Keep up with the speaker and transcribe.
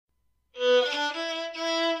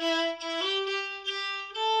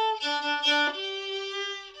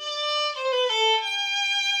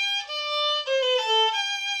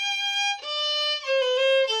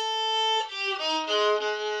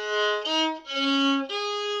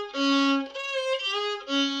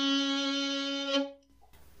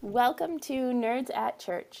Welcome to Nerds at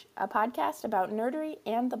Church, a podcast about nerdery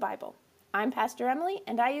and the Bible. I'm Pastor Emily,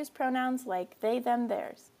 and I use pronouns like they, them,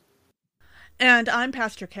 theirs. And I'm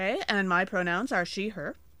Pastor Kay, and my pronouns are she,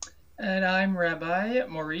 her. And I'm Rabbi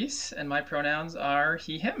Maurice, and my pronouns are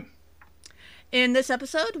he, him. In this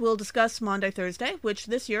episode, we'll discuss Maundy Thursday, which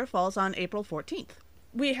this year falls on April 14th.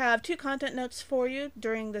 We have two content notes for you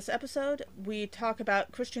during this episode. We talk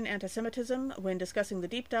about Christian anti-Semitism when discussing the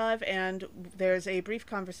deep dive, and there's a brief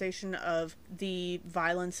conversation of the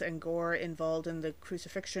violence and gore involved in the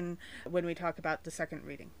crucifixion when we talk about the second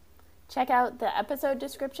reading. Check out the episode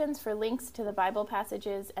descriptions for links to the Bible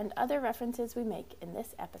passages and other references we make in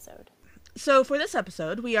this episode. So for this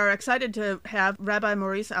episode, we are excited to have Rabbi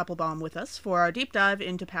Maurice Applebaum with us for our deep dive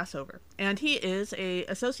into Passover. And he is an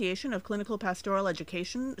Association of Clinical Pastoral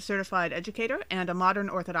Education certified educator and a modern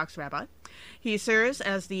Orthodox rabbi. He serves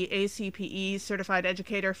as the ACPE certified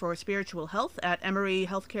educator for spiritual health at Emory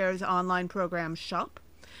Healthcare's online program SHOP,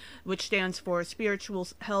 which stands for Spiritual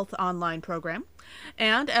Health Online Program,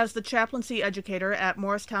 and as the chaplaincy educator at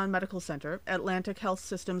Morristown Medical Center, Atlantic Health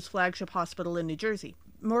System's flagship hospital in New Jersey.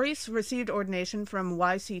 Maurice received ordination from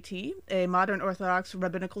YCT, a modern Orthodox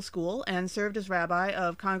rabbinical school, and served as rabbi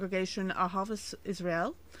of Congregation Ahavas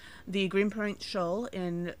Israel, the Greenpoint Shul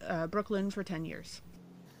in Brooklyn for 10 years.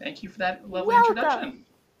 Thank you for that lovely introduction.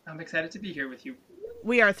 I'm excited to be here with you.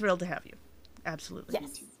 We are thrilled to have you. Absolutely.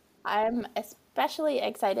 Yes. I'm especially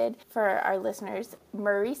excited for our listeners.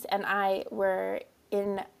 Maurice and I were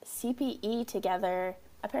in CPE together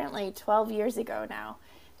apparently 12 years ago now.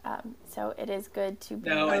 So it is good to be...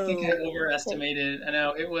 No, I think I overestimated. I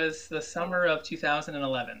know, it was the summer of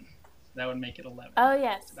 2011. That would make it 11. Oh,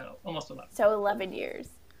 yes. Almost 11. So 11 years.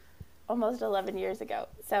 Almost 11 years ago.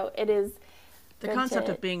 So it is... The concept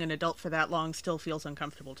of being an adult for that long still feels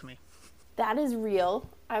uncomfortable to me. That is real.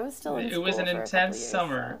 I was still in school. It was an intense years,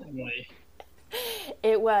 summer, so. Emily.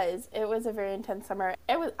 It was a very intense summer.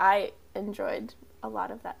 I enjoyed a lot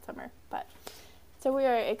of that summer. So we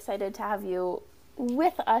are excited to have you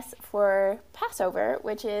with us for Passover,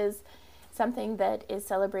 which is something that is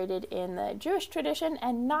celebrated in the Jewish tradition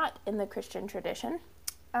and not in the Christian tradition.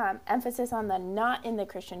 Emphasis on the not in the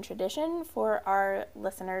Christian tradition for our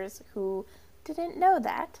listeners who didn't know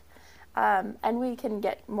that. And we can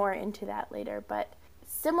get more into that later, but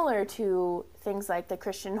similar to things like the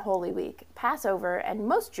Christian Holy Week, Passover, and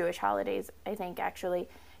most Jewish holidays, I think, actually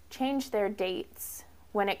change their dates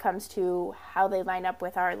when it comes to how they line up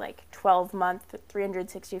with our 12-month,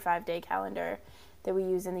 365-day calendar that we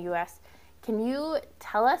use in the U.S. Can you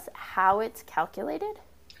tell us how it's calculated?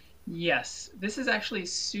 Yes, this is actually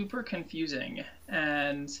super confusing.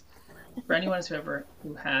 And for anyone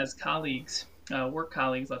who has colleagues, work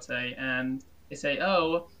colleagues, let's say, and they say,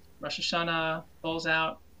 oh, Rosh Hashanah falls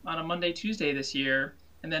out on a Monday, Tuesday this year,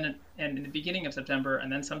 and then in the beginning of September,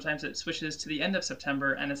 and then sometimes it switches to the end of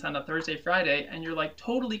September, and it's on a Thursday, Friday, and you're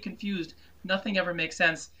totally confused. Nothing ever makes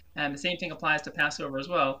sense, and the same thing applies to Passover as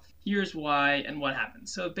well. Here's why and what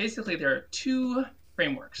happens. So basically, there are two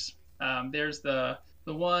frameworks. There's the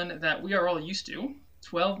one that we are all used to,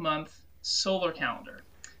 12-month solar calendar.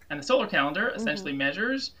 And the solar calendar essentially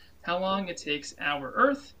measures how long it takes our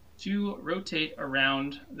Earth to rotate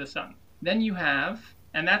around the sun. Then you have,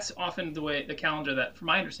 and that's often the way the calendar that, from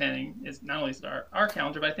my understanding, is not only is it our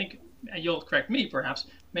calendar, but I think, and you'll correct me perhaps,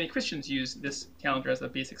 many Christians use this calendar as the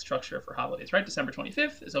basic structure for holidays, right? December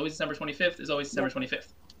 25th is always December 25th is always December 25th,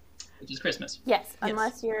 which is Christmas. Yes,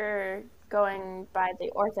 unless you're going by the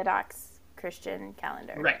Orthodox Christian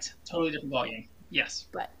calendar. Right, totally different ballgame, yes.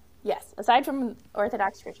 But yes, aside from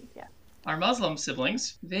Orthodox Christians, yeah. Our Muslim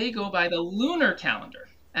siblings, they go by the lunar calendar.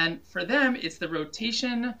 And for them, it's the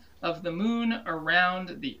rotation of the moon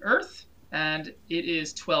around the Earth, and it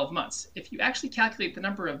is 12 months. If you actually calculate the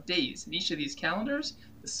number of days in each of these calendars,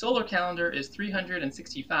 the solar calendar is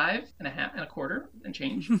 365 and a quarter and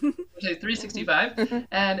change, which is 365,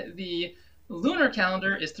 and the lunar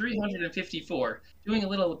calendar is 354. Doing a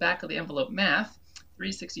little back of the envelope math,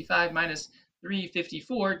 365 minus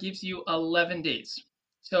 354 gives you 11 days.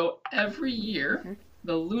 So every year,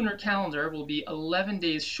 the lunar calendar will be 11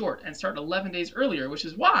 days short and start 11 days earlier, which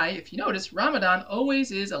is why, if you notice, Ramadan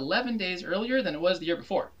always is 11 days earlier than it was the year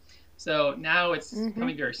before. So now it's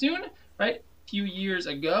coming very soon, right? A few years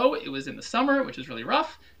ago, it was in the summer, which was really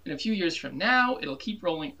rough. And a few years from now, it'll keep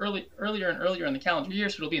rolling earlier and earlier in the calendar year,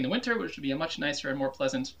 so it'll be in the winter, which will be a much nicer and more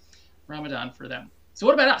pleasant Ramadan for them. So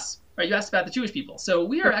what about us? Right, you asked about the Jewish people. So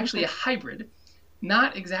we are actually a hybrid.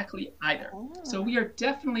 Not exactly either. So we are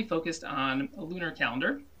definitely focused on a lunar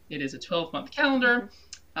calendar. It is a 12-month calendar,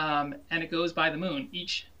 and it goes by the moon.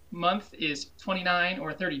 Each month is 29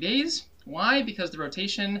 or 30 days. Why? Because the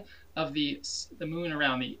rotation of the moon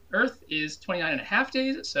around the Earth is 29 and a half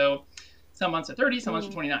days. So some months are 30, some months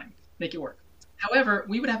are 29. Make it work. However,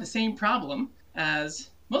 we would have the same problem as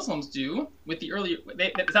Muslims do with the earlier.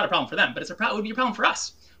 It's not a problem for them, but it would be a problem for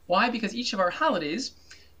us. Why? Because each of our holidays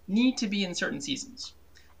need to be in certain seasons.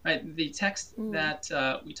 Right? The text that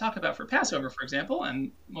we talk about for Passover, for example,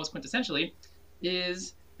 and most quintessentially,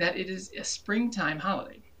 is that it is a springtime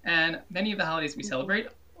holiday. And many of the holidays we celebrate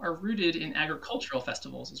are rooted in agricultural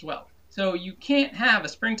festivals as well. So you can't have a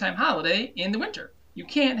springtime holiday in the winter. You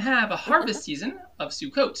can't have a harvest season of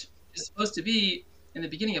Sukkot. It's supposed to be in the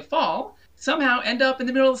beginning of fall, somehow end up in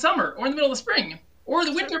the middle of the summer or in the middle of the spring or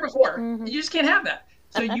the winter before. You just can't have that.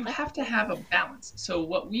 So you have to have a balance. So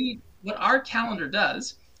what our calendar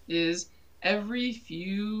does is every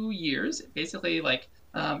few years, basically like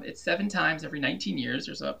it's 7 times every 19 years,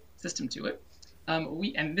 there's a system to it.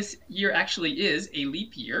 And this year actually is a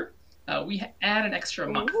leap year. We add an extra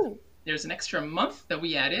month. Ooh. There's an extra month that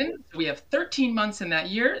we add in. So we have 13 months in that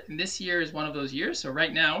year, and this year is one of those years. So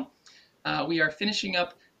right now, we are finishing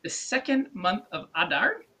up the 2nd month of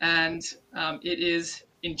Adar, and it is,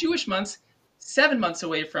 in Jewish months, 7 months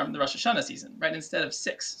away from the Rosh Hashanah season, right, instead of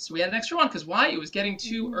 6. So we had an extra one, because why? It was getting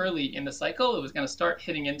too early in the cycle. It was going to start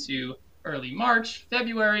hitting into early March,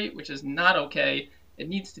 February, which is not okay. It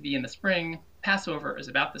needs to be in the spring. Passover is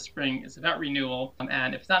about the spring. It's about renewal.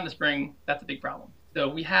 And if it's not in the spring, that's a big problem. So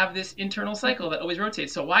we have this internal cycle that always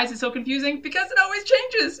rotates. So why is it so confusing? Because it always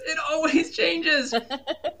changes. It always changes.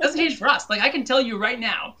 It doesn't change for us. Like I can tell you right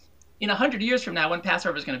now, in 100 years from now, when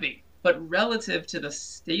Passover is going to be. But relative to the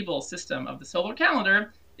stable system of the solar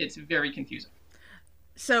calendar, it's very confusing.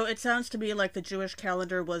 So it sounds to me like the Jewish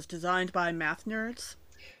calendar was designed by math nerds.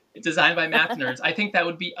 It's designed by math nerds. I think that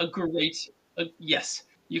would be a great, yes.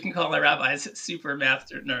 You can call our rabbis super math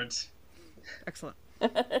nerds. Excellent.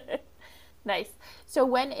 Nice. So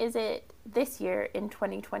when is it this year in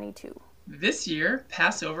 2022? This year,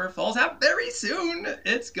 Passover falls out very soon.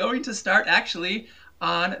 It's going to start actually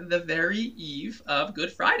on the very eve of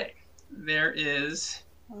Good Friday. There is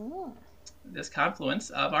this confluence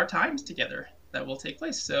of our times together that will take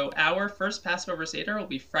place. So our first Passover Seder will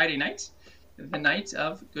be Friday night, the night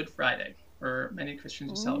of Good Friday, for many Christians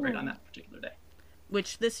who celebrate on that particular day.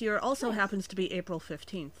 Which this year also happens to be April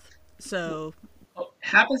 15th. So...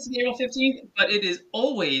 happens to be April 15th, but it is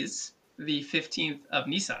always the 15th of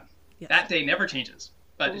Nisan. Yes. That day never changes,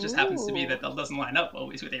 but it just happens to be that doesn't line up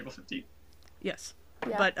always with April 15th. Yes.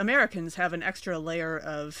 Yeah. But Americans have an extra layer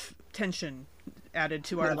of tension added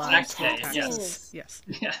to our lives.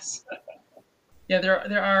 Yes. Yeah,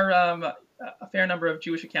 there are a fair number of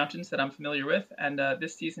Jewish accountants that I'm familiar with, and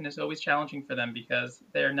this season is always challenging for them because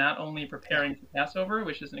they're not only preparing for Passover,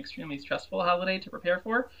 which is an extremely stressful holiday to prepare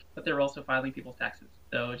for, but they're also filing people's taxes.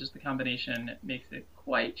 So just the combination makes it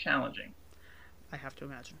quite challenging. I have to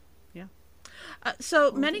imagine. Yeah.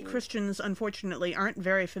 So many Christians, unfortunately, aren't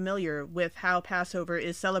very familiar with how Passover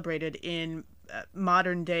is celebrated in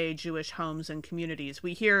modern-day Jewish homes and communities.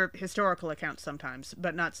 We hear historical accounts sometimes,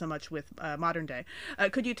 but not so much with modern day.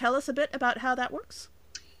 Could you tell us a bit about how that works?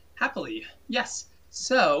 Happily, yes.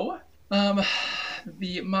 So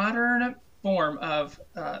the modern form of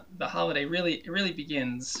the holiday really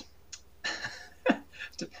begins.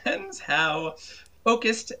 Depends how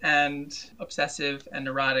focused and obsessive and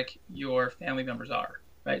neurotic your family members are,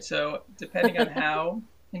 right? So depending on how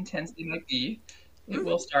intense they might be, it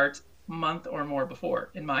will start a month or more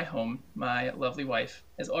before. In my home, my lovely wife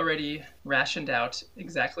has already rationed out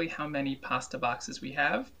exactly how many pasta boxes we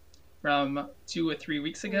have from 2 or 3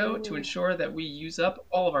 weeks ago to ensure that we use up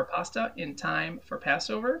all of our pasta in time for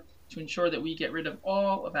Passover, to ensure that we get rid of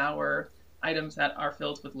all of our items that are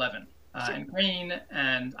filled with leaven. And grain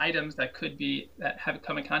and items that have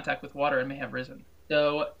come in contact with water and may have risen.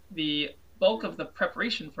 So the bulk of the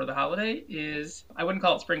preparation for the holiday is, I wouldn't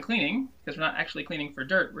call it spring cleaning, because we're not actually cleaning for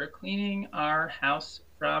dirt. We're cleaning our house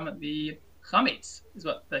from the chametz, is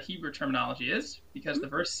what the Hebrew terminology is, because the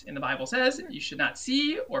verse in the Bible says you should not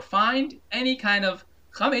see or find any kind of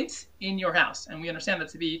chametz in your house. And we understand that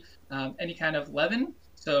to be any kind of leaven.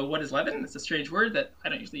 So what is leaven? It's a strange word that I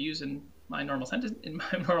don't usually use in my normal sentence, in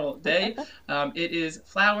my normal day. It is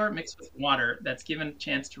flour mixed with water that's given a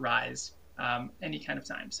chance to rise any kind of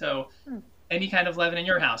time. So any kind of leaven in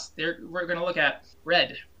your house, we're going to look at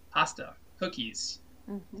bread, pasta, cookies,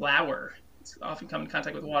 flour. It's often come in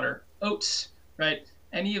contact with water, oats, right?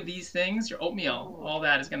 Any of these things, your oatmeal, all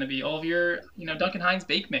that is going to be all of your, Duncan Hines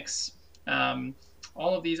bake mix.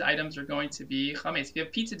 All of these items are going to be chametz. If you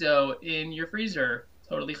have pizza dough in your freezer,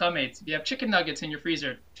 totally chametz. If you have chicken nuggets in your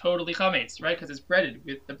freezer, totally chametz, right? Because it's breaded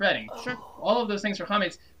with the breading. Sure. All of those things are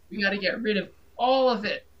chametz. We got to get rid of all of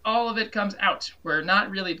it. All of it comes out. We're not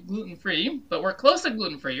really gluten-free, but we're close to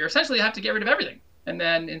gluten-free. You essentially have to get rid of everything. And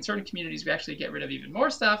then in certain communities, we actually get rid of even more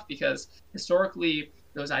stuff because historically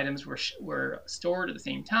those items were stored at the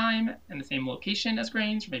same time and the same location as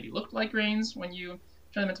grains, or maybe looked like grains when you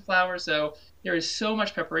turn them into flour. So there is so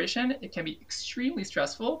much preparation. It can be extremely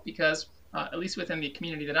stressful because at least within the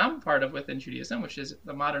community that I'm part of within Judaism, which is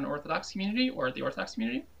the modern Orthodox community or the Orthodox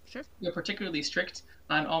community, Sure. we're particularly strict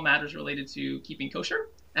on all matters related to keeping kosher.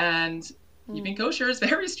 And keeping kosher is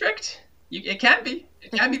very strict. It can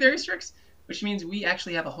be very strict, which means we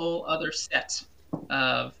actually have a whole other set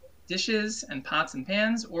of dishes and pots and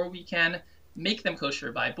pans, or we can make them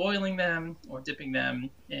kosher by boiling them or dipping them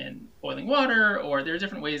in boiling water, or there are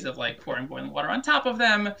different ways of like pouring boiling water on top of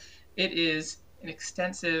them. It is an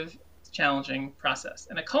extensive, challenging process,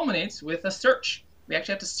 and it culminates with a search. We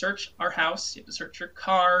actually have to search our house. You have to search your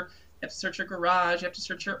car. You have to search your garage. You have to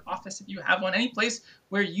search your office if you have one. Any place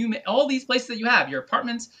where all these places that you have, your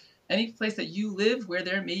apartments, any place that you live where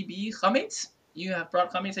there may be chametz, you have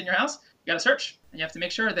brought chametz in your house, you got to search. And you have to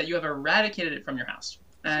make sure that you have eradicated it from your house.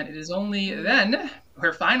 And it is only then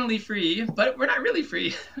we're finally free, but we're not really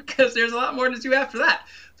free because there's a lot more to do after that.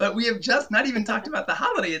 But we have just not even talked about the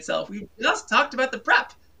holiday itself. We've just talked about the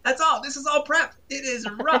prep. That's all. This is all prep. It is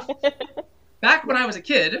rough. Back when I was a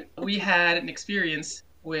kid, we had an experience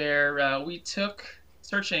where we took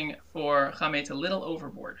searching for chametz a little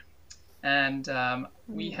overboard. And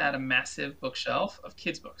we had a massive bookshelf of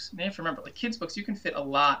kids' books. And you have to remember, like kids' books, you can fit a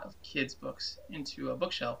lot of kids' books into a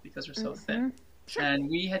bookshelf because they're so thin. Sure. And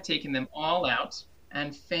we had taken them all out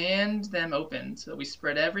and fanned them open so that we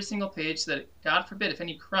spread every single page so that, God forbid, if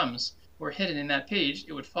any crumbs were hidden in that page,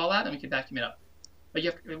 it would fall out and we could vacuum it up. But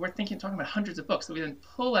we're talking about hundreds of books that we then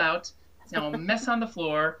pull out. It's now a mess on the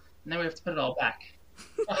floor, and then we have to put it all back.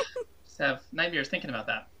 Just have nightmares thinking about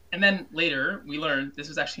that. And then later, we learned this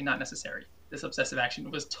was actually not necessary. This obsessive action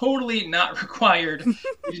was totally not required.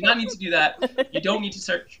 You do not need to do that. You don't need to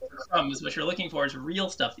search for crumbs. What you're looking for is real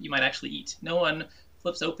stuff that you might actually eat. No one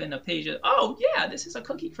flips open a page of, oh, yeah, this is a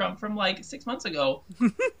cookie crumb from like 6 months ago.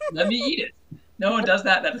 Let me eat it. No one does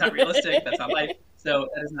that. That's not realistic. That's not life. So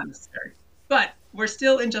that is not necessary. But we're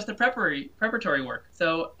still in just the preparatory work.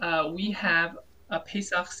 So we have a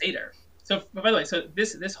Pesach Seder. So, by the way, so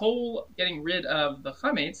this whole getting rid of the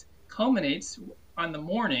chametz culminates on the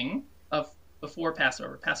morning of before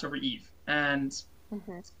Passover Eve. And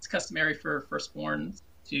it's customary for firstborns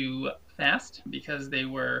to fast because they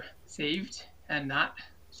were saved and not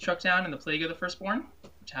struck down in the plague of the firstborn,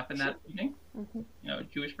 which happened that evening.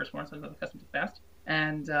 Jewish firstborns are accustomed to fast.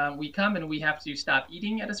 And we come and we have to stop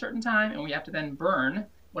eating at a certain time, and we have to then burn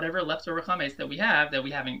whatever leftover chametz that we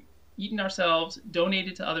haven't eaten ourselves,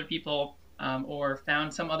 donated to other people, or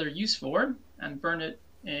found some other use for, and burn it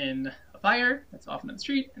in a fire that's often in the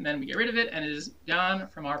street, and then we get rid of it, and it is gone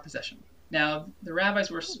from our possession. Now, the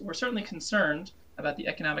rabbis were certainly concerned about the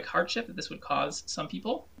economic hardship that this would cause some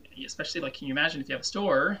people, especially like, can you imagine if you have a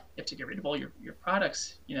store, you have to get rid of all your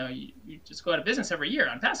products, you just go out of business every year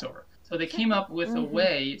on Passover. So they came up with a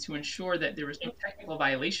way to ensure that there was no technical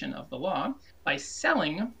violation of the law by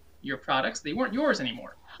selling your products, they weren't yours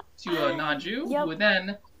anymore, to a non-Jew who would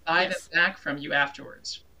then buy them back from you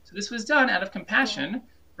afterwards. So this was done out of compassion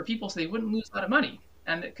for people so they wouldn't lose a lot of money.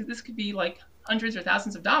 And this could be like hundreds or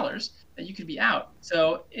thousands of dollars that you could be out.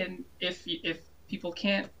 So if people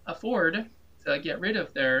can't afford to get rid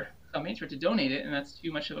of their chametz or to donate it, and that's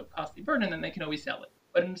too much of a costly burden, then they can always sell it.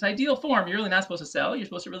 But in its ideal form, you're really not supposed to sell. You're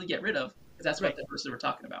supposed to really get rid of, because that's what the verses we're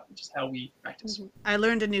talking about, which is how we practice. I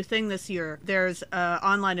learned a new thing this year. There's an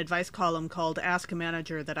online advice column called Ask a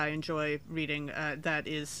Manager that I enjoy reading that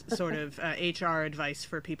is sort of HR advice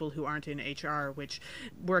for people who aren't in HR, which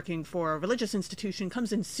working for a religious institution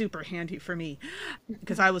comes in super handy for me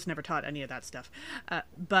because I was never taught any of that stuff.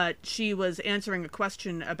 But she was answering a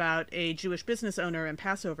question about a Jewish business owner in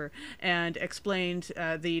Passover and explained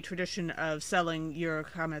the tradition of selling your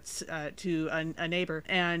chametz to a neighbor.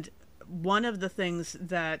 And one of the things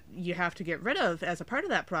that you have to get rid of as a part of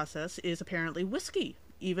that process is apparently whiskey,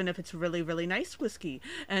 even if it's really, really nice whiskey.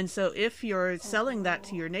 And so if you're selling that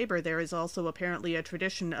to your neighbor, there is also apparently a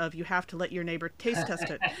tradition of you have to let your neighbor taste test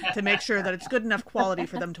it to make sure that it's good enough quality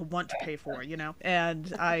for them to want to pay for,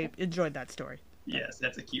 And I enjoyed that story. Yes,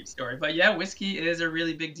 that's a cute story. But yeah, whiskey is a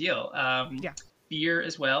really big deal. Beer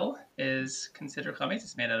as well is considered chametz.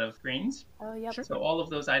 It's made out of grains. Oh, yep. So all of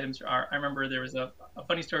those items are. I remember there was a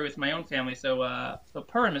funny story with my own family. So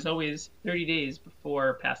Purim is always 30 days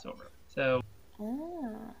before Passover. So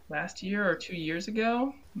last year or 2 years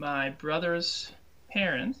ago, my brother's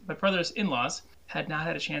my brother's in-laws, had not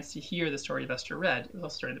had a chance to hear the story of Esther read. It was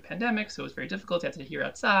also during the pandemic, so it was very difficult. You had to hear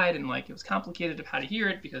outside, and like it was complicated of how to hear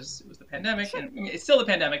it because it was the pandemic, and I mean, it's still the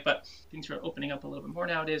pandemic, but things are opening up a little bit more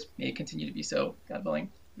nowadays. May continue to be so, God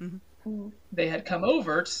willing. They had come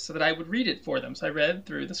over so that I would read it for them. So I read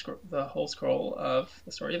through the whole scroll of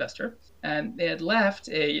the story of Esther, and they had left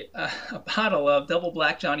a bottle of double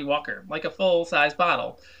black Johnny Walker, like a full-size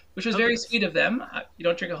bottle, which was very sweet of them. You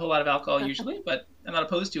don't drink a whole lot of alcohol usually, but I'm not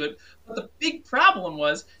opposed to it. But the big problem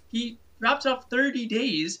was he dropped off 30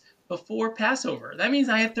 days before Passover. That means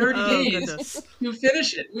I had 30 days to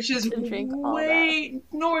finish it, which is way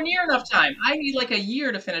nowhere near enough time. I need like a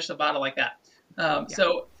year to finish a bottle like that.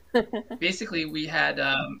 So basically, we had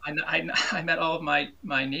I met all of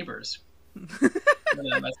my neighbors.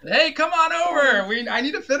 I said, "Hey, come on over. I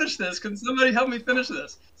need to finish this. Can somebody help me finish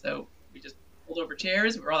this?" So we just pulled over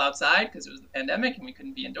chairs. We were all outside because it was the pandemic and we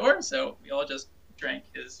couldn't be indoors. So we all just drank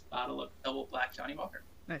his bottle of double black Johnny Walker.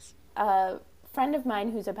 Nice. A friend of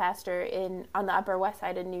mine who's a pastor on the Upper West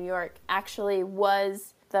Side in New York actually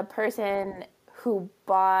was the person who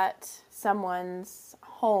bought someone's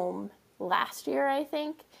home last year, I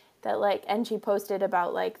think. And she posted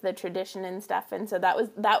about like the tradition and stuff, and so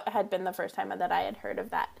that had been the first time that I had heard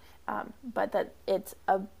of that. But that it's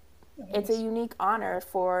a unique honor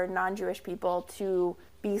for non-Jewish people to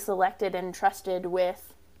be selected and trusted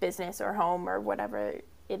with business or home or whatever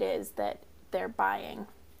it is that they're buying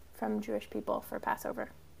from Jewish people for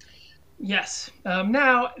Passover. Yes.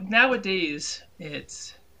 Nowadays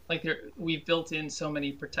it's like we've built in so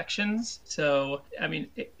many protections. So, I mean,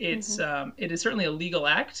 it is certainly a legal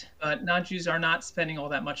act, but non-Jews are not spending all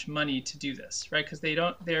that much money to do this, right? Because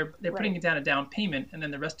they're putting it down a down payment, and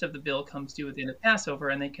then the rest of the bill comes due at the end of Passover,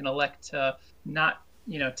 and they can elect to not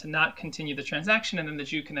continue the transaction, and then the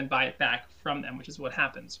Jew can then buy it back from them, which is what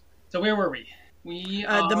happens. So where were we?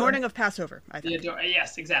 The morning of Passover, I think.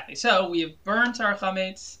 Yes, exactly. So we have burnt our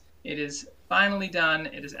chametz. It is finally done.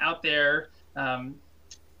 It is out there.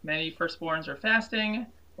 Many firstborns are fasting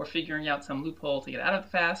or figuring out some loophole to get out of the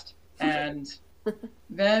fast. And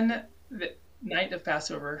then the night of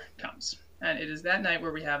Passover comes. And it is that night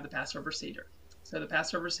where we have the Passover Seder. So the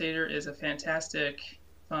Passover Seder is a fantastic,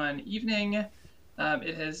 fun evening.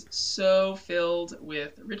 It is so filled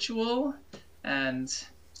with ritual and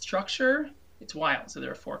structure. It's wild. So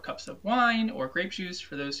there are 4 cups of wine or grape juice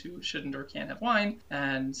for those who shouldn't or can't have wine.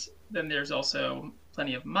 And then there's also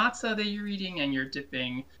plenty of matzah that you're eating, and you're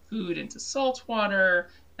dipping food into salt water,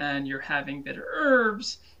 and you're having bitter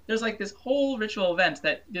herbs. There's like this whole ritual event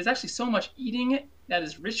that there's actually so much eating that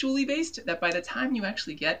is ritually based that by the time you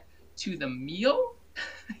actually get to the meal,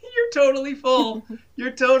 you're totally full.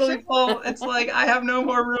 You're totally full. It's like, I have no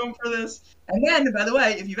more room for this. And then, by the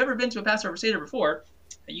way, if you've ever been to a Passover Seder before,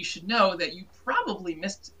 you should know that you probably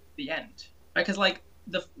missed the end, right? Because like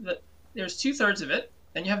there's 2/3 of it,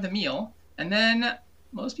 then you have the meal, and then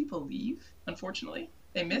most people leave, unfortunately.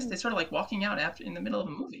 They sort of like walking out in the middle of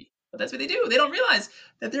a movie. But that's what they do. They don't realize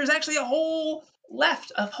that there's actually a whole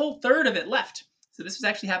third of it left. So this was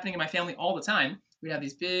actually happening in my family all the time. We'd have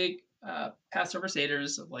these big Passover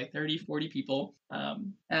Seders of like 30, 40 people.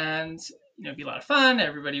 And it'd be a lot of fun.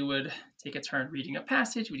 Everybody would take a turn reading a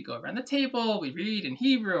passage. We'd go around the table. We'd read in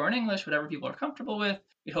Hebrew or in English, whatever people are comfortable with.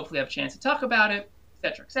 We'd hopefully have a chance to talk about it,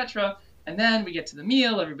 etc., etc. And then we get to the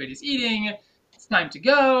meal, everybody's eating, it's time to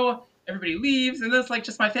go, everybody leaves, and then it's like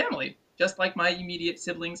just my family, just like my immediate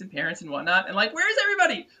siblings and parents and whatnot, and like, where's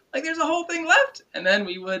everybody? Like, there's a whole thing left. And then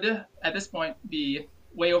we would, at this point, be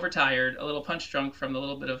way overtired, a little punch drunk from the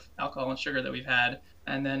little bit of alcohol and sugar that we've had,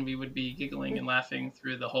 and then we would be giggling and laughing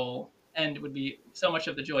through the whole end. Would be so much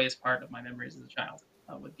of the joyous part of my memories as a child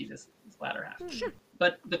would be this latter half. Sure.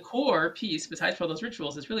 But the core piece, besides for those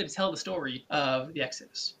rituals, is really to tell the story of the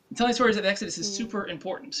Exodus. And telling stories of the Exodus is super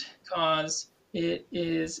important because it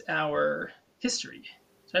is our history.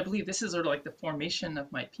 So I believe this is sort of like the formation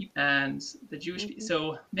of my people and the Jewish people.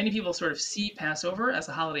 So many people sort of see Passover as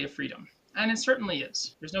a holiday of freedom. And it certainly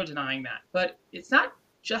is. There's no denying that. But it's not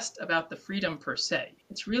just about the freedom per se.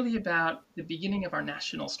 It's really about the beginning of our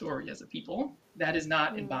national story as a people that is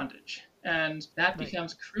not in bondage. And that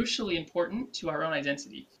becomes crucially important to our own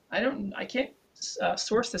identity. I can't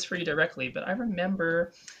source this for you directly, but I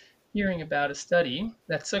remember hearing about a study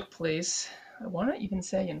that took place, I want to even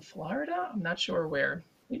say in Florida. I'm not sure where.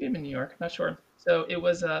 Maybe in New York. I'm not sure. So it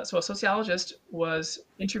was a sociologist was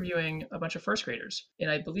interviewing a bunch of first graders,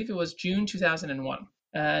 and I believe it was June 2001,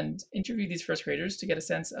 and interviewed these first graders to get a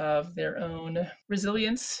sense of their own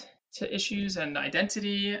resilience to issues and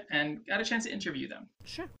identity, and got a chance to interview them.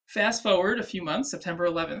 Sure. Fast forward a few months, September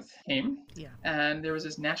 11th came, Yeah. and there was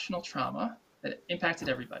this national trauma that impacted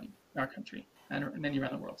everybody in our country and many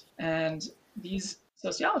around the world. And these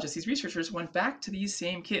sociologists, these researchers, went back to these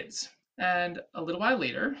same kids. And a little while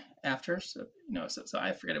later, after, so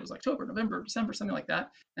I forget, it was October, November, December, something like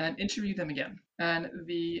that, and interviewed them again. And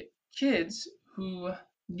the kids who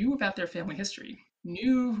knew about their family history,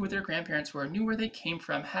 knew who their grandparents were, knew where they came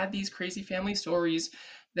from, had these crazy family stories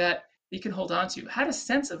that they could hold on to, had a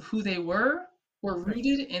sense of who they were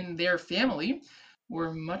rooted in their family,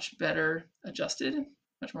 were much better adjusted,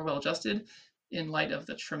 much more well adjusted in light of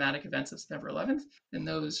the traumatic events of September 11th than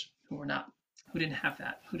those who were not, who didn't have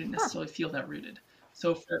that, who didn't necessarily feel that rooted.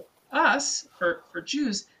 So for us, for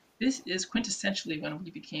Jews, this is quintessentially when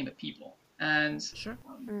we became a people. And Sure.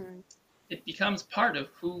 It becomes part of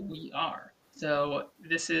who we are. So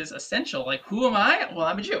this is essential. Like, who am I? Well,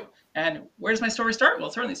 I'm a Jew. And where does my story start? Well,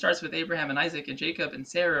 it certainly starts with Abraham and Isaac and Jacob and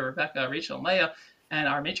Sarah, Rebecca, Rachel, and Leah, and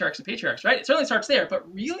our matriarchs and patriarchs, right? It certainly starts there.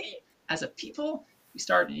 But really, as a people, we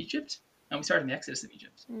start in Egypt, and we start in the Exodus of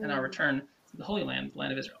Egypt and our return to the Holy Land, the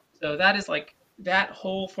land of Israel. So that is like that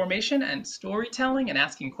whole formation and storytelling and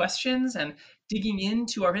asking questions and digging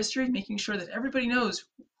into our history, making sure that everybody knows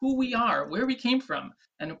who we are, where we came from.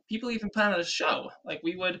 And people even put on a show. Like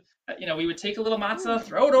we would take a little matzah,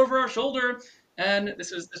 throw it over our shoulder. And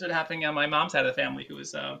this was happening on my mom's side of the family, who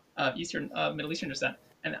was Middle Eastern descent.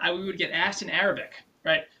 And we would get asked in Arabic,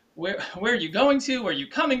 right? Where are you going to? Where are you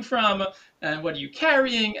coming from? And what are you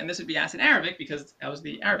carrying? And this would be asked in Arabic because that was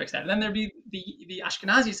the Arabic side. And then there'd be the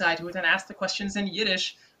Ashkenazi side who would then ask the questions in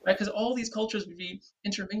Yiddish, right? Because all these cultures would be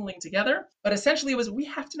intermingling together. But essentially it was, we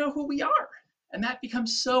have to know who we are. And that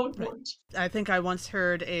becomes so important. I think I once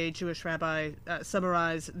heard a Jewish rabbi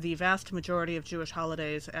summarize the vast majority of Jewish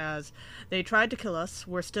holidays as, they tried to kill us,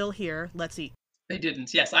 we're still here, let's eat. They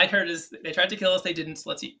didn't. Yes, I heard is they tried to kill us, they didn't,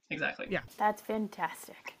 let's eat. Exactly. Yeah. That's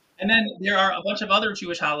fantastic. And then there are a bunch of other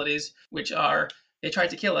Jewish holidays, which are, they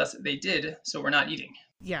tried to kill us, they did, so we're not eating.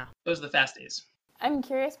 Yeah. Those are the fast days. I'm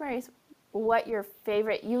curious, Maurice, what your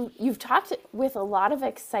favorite, you've talked with a lot of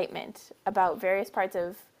excitement about various parts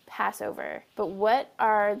of Passover, but what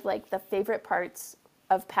are like the favorite parts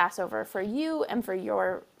of Passover for you and for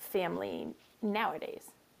your family nowadays?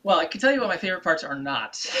 Well, I can tell you what my favorite parts are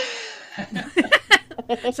not.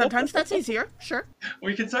 Sometimes that's easier, sure.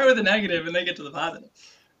 We can start with the negative and then get to the positive,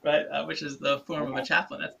 right? Which is the form of a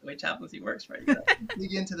chaplain. That's the way chaplaincy works, right? You gotta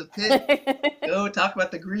dig into the pit, go talk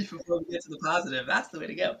about the grief before we get to the positive. That's the way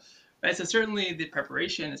to go, right? So certainly the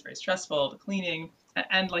preparation is very stressful, the cleaning,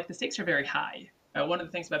 and like the stakes are very high. One of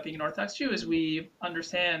the things about being an Orthodox Jew is we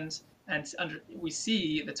understand and we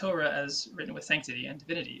see the Torah as written with sanctity and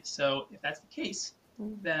divinity. So if that's the case,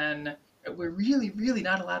 then we're really, really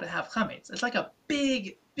not allowed to have chametz. It's like a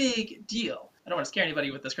big, big deal. I don't want to scare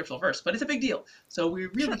anybody with the scriptural verse, but it's a big deal. So we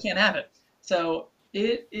really can't have it. So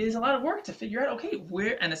it is a lot of work to figure out, okay,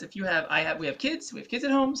 where, and as if we have kids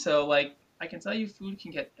at home. So like, I can tell you food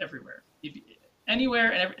can get everywhere.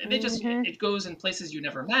 Anywhere, and it goes in places you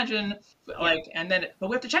never imagine, like, but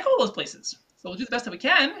we have to check all those places. So we'll do the best that we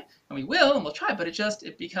can, and we will, and we'll try, but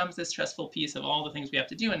it becomes this stressful piece of all the things we have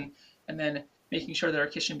to do, and then making sure that our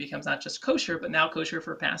kitchen becomes not just kosher, but now kosher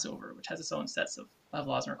for Passover, which has its own sets of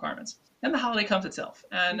laws and requirements. Then the holiday comes itself,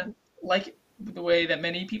 and like the way that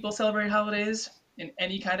many people celebrate holidays in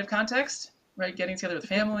any kind of context, right, getting together with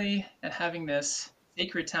family and having this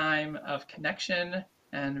sacred time of connection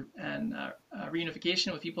and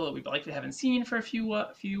reunification with people that we likely haven't seen for a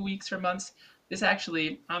few weeks or months. This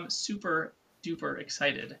actually, I'm super duper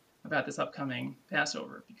excited about this upcoming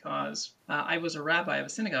Passover because I was a rabbi of a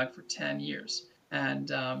synagogue for 10 years.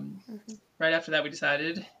 And right after that, we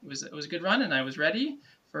decided it was a good run and I was ready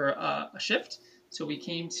for a shift. So we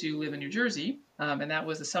came to live in New Jersey, and that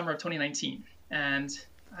was the summer of 2019. And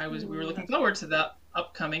we were looking forward to the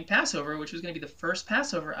upcoming Passover, which was going to be the first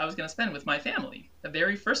Passover I was going to spend with my family. The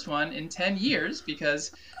very first one in 10 years,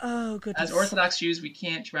 because as Orthodox Jews, we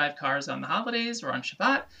can't drive cars on the holidays or on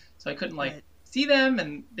Shabbat. So I couldn't see them,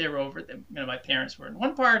 and they were over, my parents were in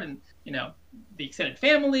one part, and, the extended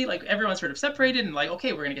family, like everyone sort of separated and like,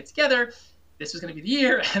 okay, we're going to get together. This was going to be the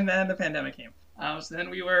year. And then the pandemic came. So then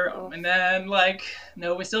we were, and then like,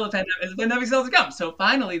 no, we're still the pandemic still has come. So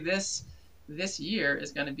finally this year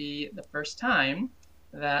is going to be the first time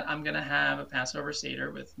that I'm going to have a Passover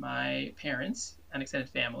Seder with my parents and extended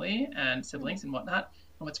family and siblings and whatnot.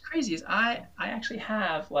 And what's crazy is I actually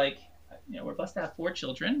have we're blessed to have 4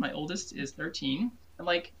 children. My oldest is 13. And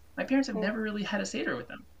my parents have never really had a Seder with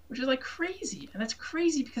them, which is crazy. And that's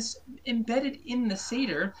crazy because embedded in the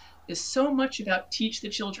Seder is so much about teach the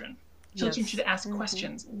children. Children should ask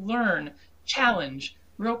questions, learn, challenge.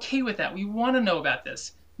 We're okay with that. We want to know about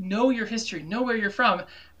this. Know your history, know where you're from.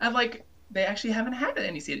 And they actually haven't had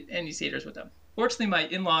any seders with them. Fortunately, my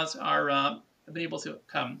in-laws have been able to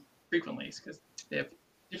come frequently because they have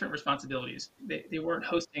different responsibilities. They weren't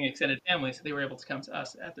hosting extended family, so they were able to come to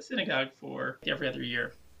us at the synagogue for every other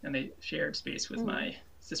year, and they shared space with my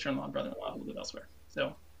sister-in-law and brother-in-law who live elsewhere.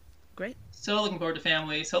 So Great. so looking forward to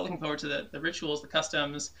family, so looking forward to the rituals, the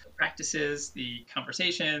customs, the practices, the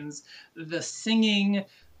conversations, the singing,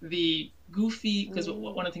 the goofy, because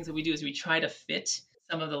one of the things that we do is we try to fit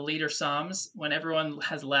some of the later Psalms when everyone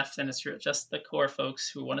has left and it's just the core folks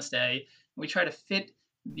who want to stay. We try to fit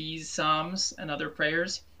these Psalms and other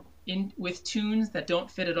prayers in with tunes that don't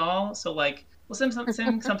fit at all. So like, we'll sing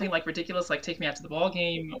something like ridiculous, like "Take Me Out to the Ball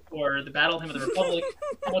Game" or the Battle Hymn of the Republic,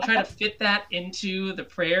 and we'll try to fit that into the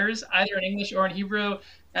prayers, either in English or in Hebrew.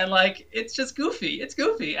 And like, it's just goofy. It's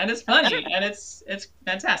goofy and it's funny and it's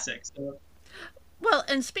fantastic. So, Well,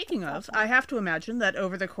 and speaking of, I have to imagine that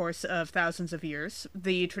over the course of thousands of years,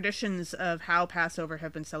 the traditions of how Passover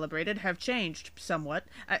have been celebrated have changed somewhat.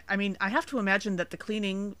 I mean, I have to imagine that the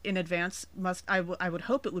cleaning in advance I would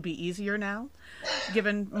hope it would be easier now,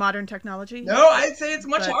 given modern technology. no, I'd say it's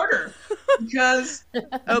much harder because...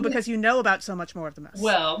 Oh, because you know about so much more of the mess.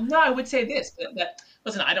 Well, no, I would say this, that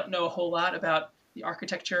listen, I don't know a whole lot about the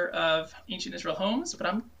architecture of ancient Israel homes, but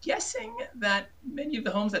I'm guessing that many of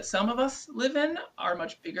the homes that some of us live in are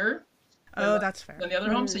much bigger. That's fair. Than the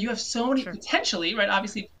other homes. So you have so many potentially, right?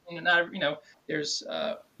 Obviously, there's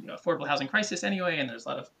affordable housing crisis anyway, and there's a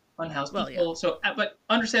lot of unhoused people. Yeah. So, but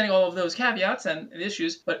understanding all of those caveats and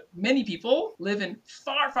issues, but many people live in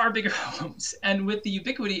far, far bigger homes, and with the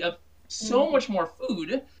ubiquity of so much more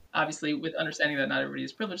food, obviously, with understanding that not everybody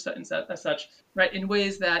is privileged as such, right? In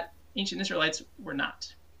ways that ancient Israelites were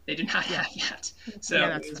not. They did not have yet. So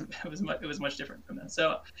it was much different from them.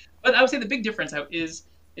 So, but I would say the big difference is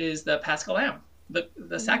the Paschal Lamb,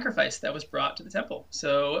 the sacrifice that was brought to the temple.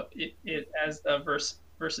 So it as the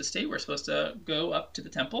verses state, we're supposed to go up to the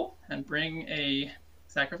temple and bring a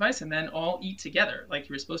sacrifice and then all eat together. Like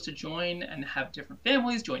you were supposed to join and have different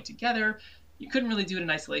families join together. You couldn't really do it in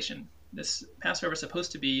isolation. This Passover is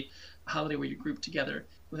supposed to be a holiday where you group together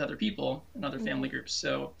with other people and other family groups.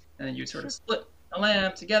 So, and then you sort of split a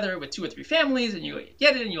lamb together with 2 or 3 families, and you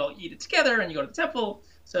get it, and you all eat it together, and you go to the temple.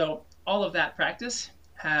 So all of that practice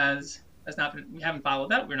has not been. We haven't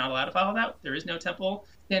followed that. We're not allowed to follow that. There is no temple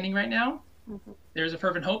standing right now. There's a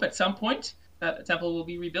fervent hope at some point that a temple will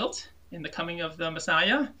be rebuilt in the coming of the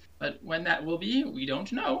Messiah, but when that will be, we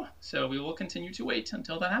don't know. So we will continue to wait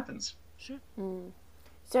until that happens. Sure.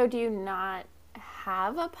 So do you not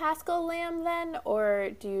have a Paschal Lamb then,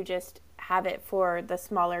 or do you just have it for the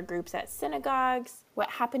smaller groups at synagogues? What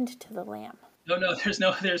happened to the lamb? No, there's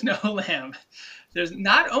no lamb. There's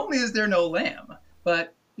not only is there no lamb,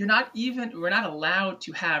 but we're not allowed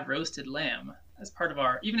to have roasted lamb as part of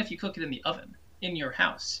even if you cook it in the oven in your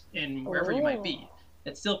house, in wherever you might be.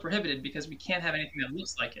 It's still prohibited because we can't have anything that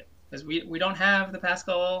looks like it. Because we don't have the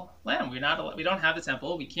Paschal Lamb. We don't have the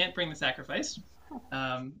temple. We can't bring the sacrifice,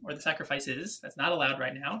 or the sacrifices. That's not allowed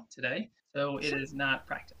right now today. So it is not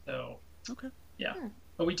practiced. So yeah.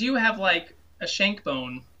 But we do have like a shank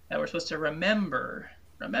bone that we're supposed to remember.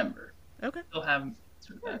 Okay. Still have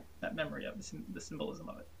sort of that memory of the symbolism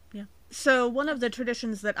of it. Yeah. So one of the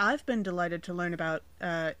traditions that I've been delighted to learn about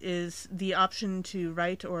is the option to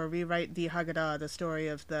write or rewrite the Haggadah, the story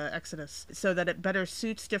of the Exodus, so that it better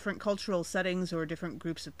suits different cultural settings or different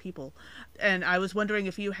groups of people. And I was wondering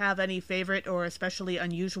if you have any favorite or especially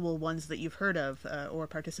unusual ones that you've heard of or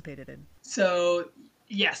participated in. So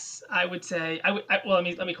yes, I would say well,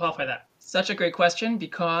 let me qualify that. Such a great question,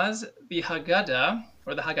 because the Haggadah,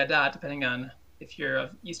 or the Haggadah, depending on if you're of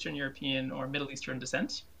Eastern European or Middle Eastern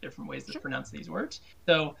descent, different ways to pronounce these words.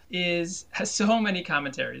 So has so many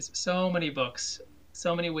commentaries, so many books,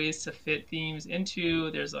 so many ways to fit themes into.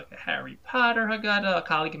 There's like a Harry Potter Haggadah. A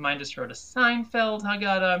colleague of mine just wrote a Seinfeld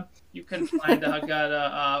Haggadah. You can find a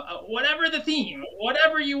Haggadah, whatever the theme,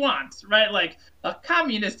 whatever you want, right? Like a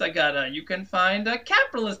communist Haggadah. You can find a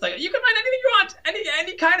capitalist Haggadah. You can find anything you want.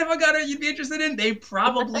 Any kind of Haggadah you'd be interested in. They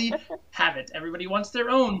probably have it. Everybody wants their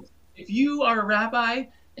own. If you are a rabbi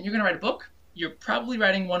and you're going to write a book, you're probably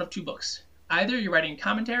writing one of 2 books. Either you're writing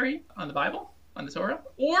commentary on the Bible, on the Torah,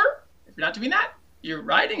 or if you're not doing that, you're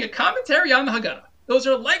writing a commentary on the Haggadah. Those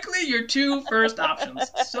are likely your 2 first options.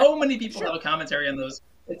 So many people have a commentary on those.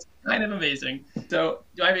 It's kind of amazing. So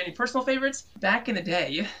do I have any personal favorites? Back in the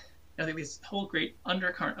day, I think this whole great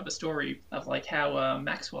undercurrent of a story of like how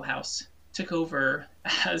Maxwell House took over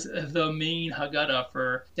as the main Haggadah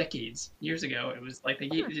for decades. Years ago, it was like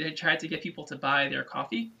they tried to get people to buy their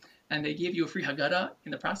coffee, and they gave you a free Haggadah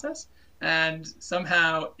in the process. And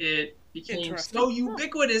somehow it became Interesting. so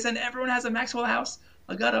ubiquitous, and everyone has a Maxwell House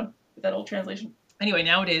Haggadah with that old translation. Anyway,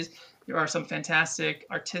 nowadays there are some fantastic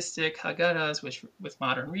artistic Haggadahs with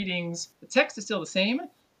modern readings. The text is still the same,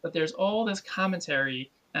 but there's all this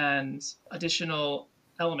commentary and additional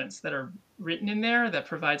elements that are written in there that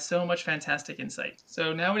provide so much fantastic insight.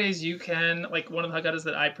 So nowadays you can, like one of the Haggadahs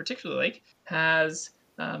that I particularly like, has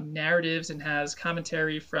narratives and has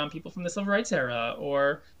commentary from people from the civil rights era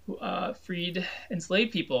or freed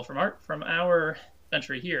enslaved people from our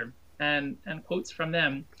country here, and quotes from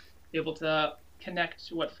them, be able to connect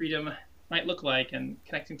to what freedom might look like and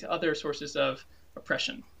connecting to other sources of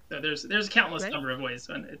oppression. So there's a countless Right. number of ways,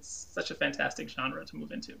 and it's such a fantastic genre to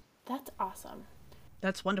move into. That's awesome.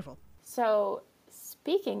 That's wonderful. So,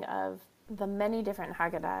 speaking of the many different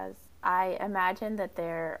Haggadahs, I imagine that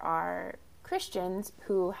there are Christians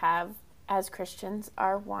who have, as Christians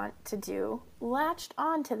are wont to do, latched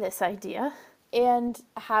on to this idea and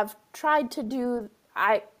have tried to do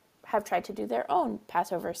their own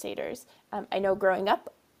Passover Seders. I know growing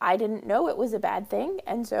up, I didn't know it was a bad thing,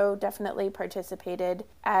 and so definitely participated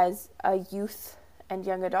as a youth and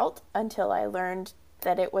young adult until I learned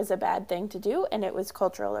that it was a bad thing to do and it was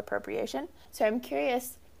cultural appropriation. So I'm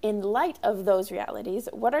curious, in light of those realities,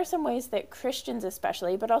 what are some ways that Christians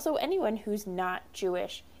especially, but also anyone who's not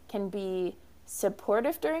Jewish, can be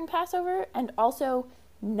supportive during Passover and also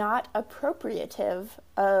not appropriative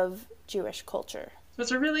of Jewish culture? So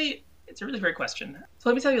it's a really great question. So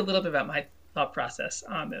let me tell you a little bit about my thought process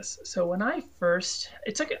on this. So when I first,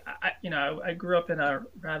 I grew up in a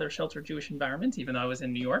rather sheltered Jewish environment, even though I was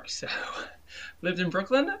in New York, so lived in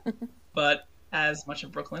Brooklyn. But as much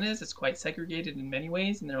of Brooklyn is, it's quite segregated in many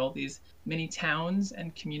ways, and there are all these mini towns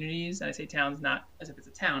and communities. And I say towns not as if it's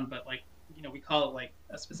a town, but like, we call it like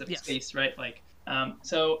a specific space, right? Like,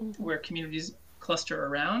 where communities cluster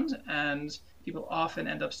around, and people often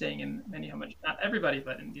end up staying in not everybody,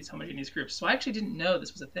 but in these homogeneous groups. So I actually didn't know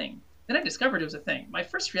this was a thing. Then I discovered it was a thing. My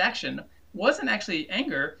first reaction wasn't actually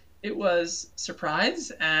anger. It was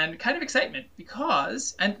surprise and kind of excitement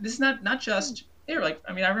because, and this is not just, I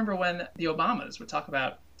remember when the Obamas would talk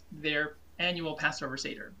about their annual Passover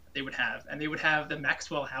Seder they would have, and they would have the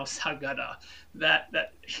Maxwell House Haggadah that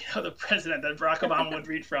the president, that Barack Obama would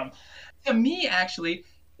read from. To me, actually,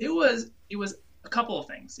 it was a couple of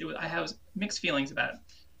things. I have mixed feelings about it.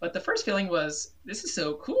 But the first feeling was, this is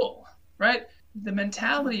so cool, right? The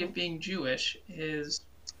mentality of being Jewish is,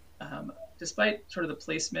 despite sort of the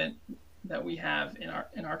placement that we have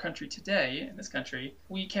in our country today, in this country,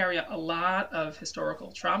 we carry a lot of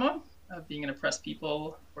historical trauma of being an oppressed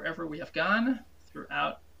people wherever we have gone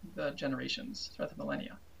throughout the generations, throughout the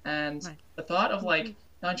millennia. And the thought of like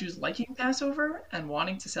non-Jews liking Passover and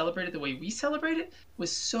wanting to celebrate it the way we celebrate it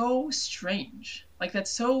was so strange. Like,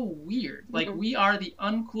 that's so weird. Like, we are the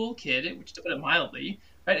uncool kid, which, to put it mildly,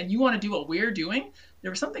 right? And you want to do what we're doing.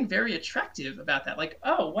 There was something very attractive about that. Like,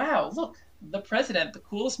 oh, wow, look, the president, the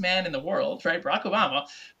coolest man in the world, right? Barack Obama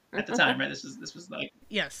at the time, right? This was like...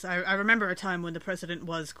 Yes, I remember a time when the president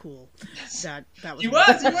was cool. Yes. That was... He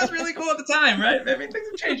was really cool at the time, right? I mean, things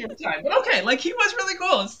have changed over time. But okay, like, he was really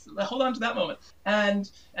cool. Let's hold on to that moment.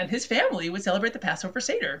 And his family would celebrate the Passover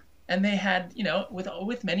Seder. And they had,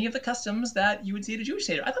 with many of the customs that you would see at a Jewish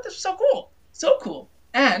Seder. I thought this was so cool. So cool.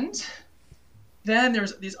 And then there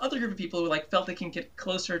was this other group of people who felt they can get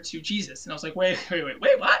closer to Jesus. And I was like, wait,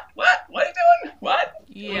 what? What are you doing? What?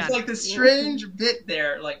 Yeah. It was like this strange bit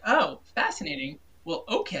there, like, oh, fascinating. Well,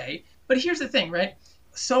 okay. But here's the thing, right?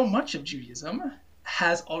 So much of Judaism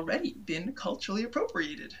has already been culturally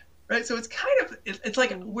appropriated, right? So it's kind of, it's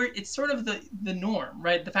like, it's sort of the norm,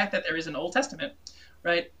 right? The fact that there is an Old Testament,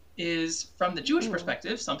 right, is, from the Jewish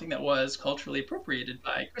perspective, something that was culturally appropriated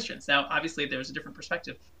by Christians. Now, obviously, there's a different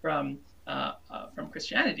perspective from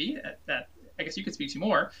Christianity that I guess you could speak to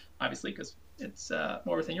more, obviously, because it's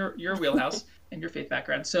more within your wheelhouse and your faith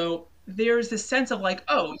background. So there's this sense of like,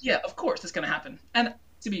 oh, yeah, of course, it's going to happen. And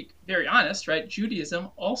to be very honest, right, Judaism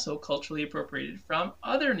also culturally appropriated from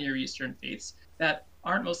other Near Eastern faiths that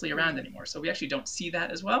aren't mostly around anymore. So we actually don't see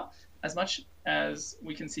that as well, as much as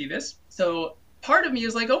we can see this. So part of me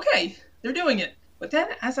is like, okay, they're doing it. But then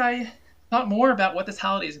as I thought more about what this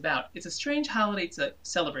holiday is about, it's a strange holiday to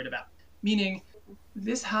celebrate about. Meaning,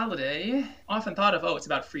 this holiday, often thought of, it's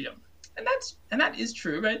about freedom. And that is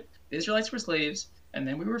true, right? The Israelites were slaves, and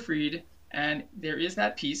then we were freed, and there is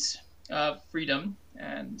that piece of freedom,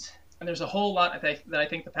 and there's a whole lot that I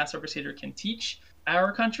think the Passover Seder can teach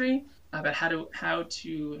our country about how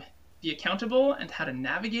to be accountable and how to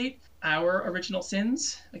navigate our original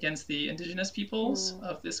sins against the indigenous peoples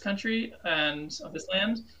of this country and of this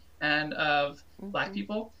land and of Black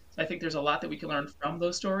people. So I think there's a lot that we can learn from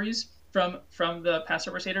those stories. from the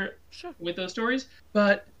Passover Seder Sure. with those stories,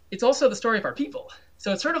 but it's also the story of our people.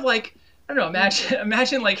 So it's sort of like, I don't know,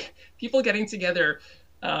 imagine like people getting together,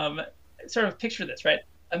 sort of picture this, right?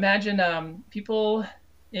 Imagine people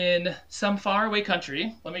in some faraway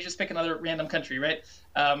country. Let me just pick another random country, right?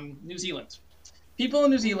 New Zealand. People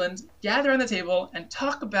in New Zealand gather on the table and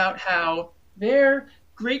talk about how their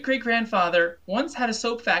great-great-grandfather once had a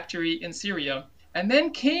soap factory in Syria and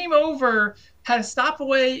then came over, had a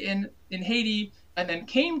stopaway in Haiti, and then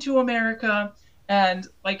came to America and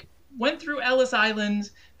like went through Ellis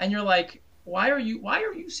Island, and you're like, why are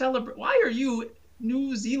you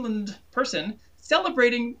New Zealand person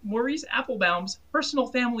celebrating Maurice Applebaum's personal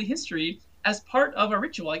family history as part of a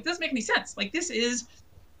ritual? Like, it doesn't make any sense. Like, this is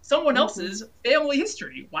someone else's family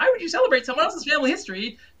history. Why would you celebrate someone else's family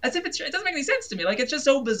history as if it doesn't make any sense to me? Like, it's just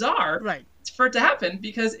so bizarre Right. for it to happen,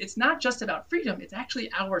 because it's not just about freedom. It's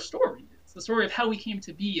actually our story. It's the story of how we came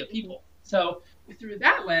to be a people. So through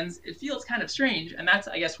that lens, it feels kind of strange. And that's,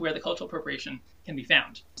 I guess, where the cultural appropriation can be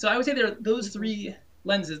found. So I would say there are those three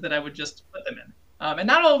lenses that I would just put them in. And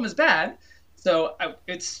not all of them is bad. So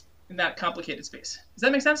it's in that complicated space. Does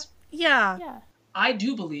that make sense? Yeah. Yeah. I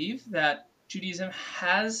do believe that Judaism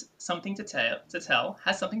has something to tell,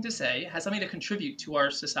 has something to say, has something to contribute to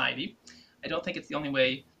our society. I don't think it's the only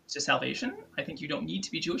way to salvation. I think you don't need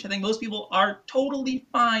to be Jewish. I think most people are totally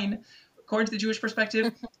fine. According to the Jewish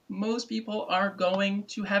perspective, most people are going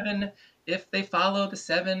to heaven if they follow the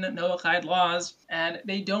 7 Noahide laws, and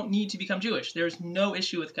they don't need to become Jewish. There's no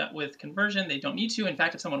issue with conversion. They don't need to. In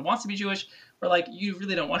fact, if someone wants to be Jewish, we're like, you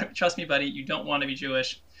really don't want to, trust me, buddy, you don't want to be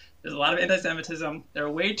Jewish. There's a lot of anti-Semitism. There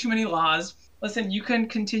are way too many laws. Listen, you can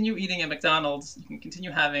continue eating at McDonald's. You can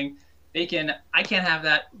continue having bacon. I can't have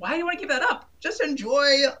that. Why do you want to give that up? Just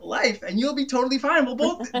enjoy life, and you'll be totally fine. We'll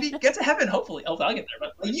both get to heaven, hopefully. Oh, I'll get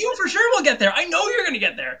there, but you for sure will get there. I know you're going to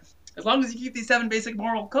get there, as long as you keep these 7 basic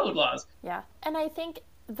moral code laws. Yeah. And I think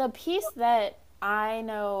the piece that I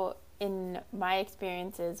know in my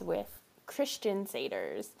experiences with Christian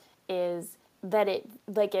Seders is that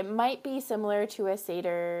it might be similar to a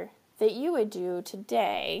Seder that you would do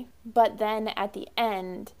today, but then at the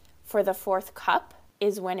end, for the 4th cup,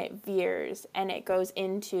 is when it veers and it goes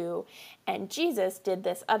into, and Jesus did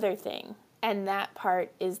this other thing. And that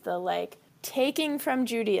part is the taking from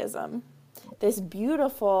Judaism, this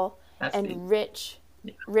beautiful rich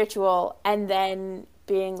ritual, and then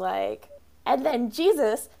being like, and then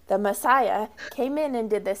Jesus, the Messiah, came in and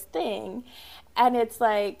did this thing. And it's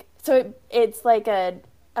like, so it's like a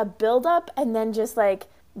build-up, and then just like,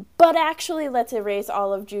 but actually let's erase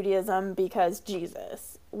all of Judaism because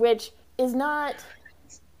Jesus, which is not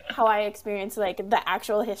how I experience the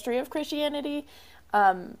actual history of Christianity,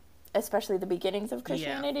 especially the beginnings of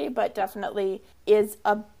Christianity, but definitely is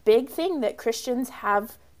a big thing that Christians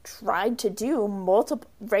have tried to do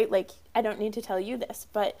right? I don't need to tell you this,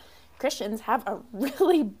 but Christians have a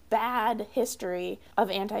really bad history of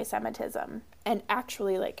anti-Semitism and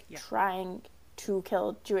actually trying to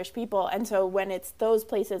kill Jewish people. And so when it's those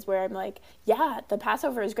places where I'm like, yeah, the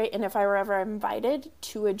Passover is great, and if I were ever invited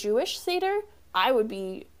to a Jewish Seder, I would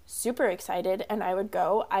be super excited and I would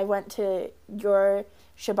go. I went to your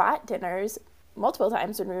Shabbat dinners multiple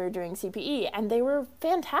times when we were doing CPE, and they were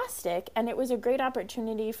fantastic, and it was a great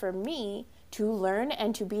opportunity for me to learn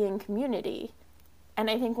and to be in community. And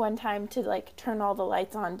I think one time to turn all the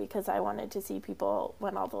lights on because I wanted to see people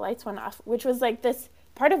when all the lights went off, which was this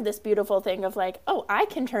part of this beautiful thing of oh, I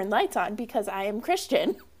can turn lights on because I am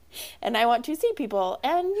Christian and I want to see people,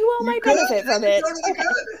 and you all might benefit from it. Totally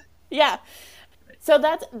good. Yeah. So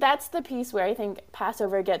that's the piece where I think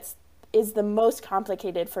Passover is the most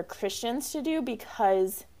complicated for Christians to do,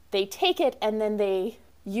 because they take it and then they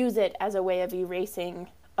use it as a way of erasing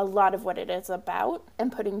a lot of what it is about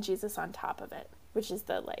and putting Jesus on top of it, which is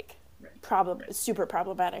the super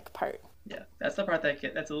problematic part. Yeah, that's the part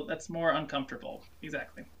that's more uncomfortable.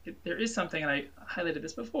 Exactly. There is something, and I highlighted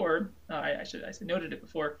this before. I noted it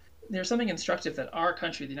before. There's something instructive that our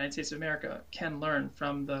country, the United States of America, can learn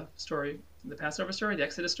from the story, the Passover story, the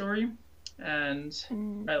Exodus story, and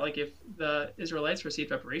if the Israelites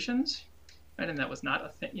received reparations, right, and that was not a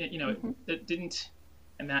thing, it didn't,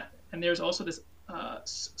 and there's also this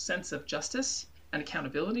sense of justice and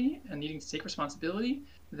accountability and needing to take responsibility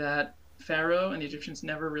that Pharaoh and the Egyptians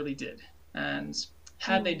never really did. And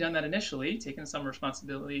had they done that initially, taken some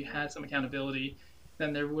responsibility, had some accountability,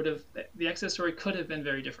 then the Exodus story could have been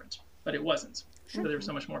very different, but it wasn't. So there was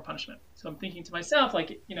so much more punishment. So I'm thinking to myself,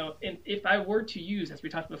 if I were to use, as we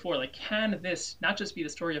talked before, can this not just be the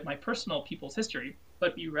story of my personal people's history,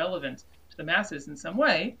 but be relevant to the masses in some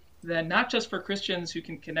way, then not just for Christians who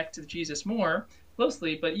can connect to Jesus more,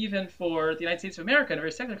 closely, but even for the United States of America in a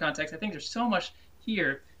very secular context, I think there's so much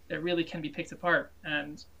here that really can be picked apart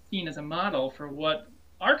and seen as a model for what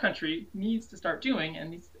our country needs to start doing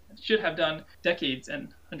and should have done decades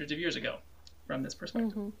and hundreds of years ago from this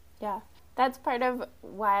perspective. Mm-hmm. Yeah. That's part of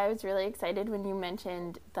why I was really excited when you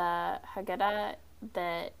mentioned the Haggadah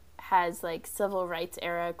that has like civil rights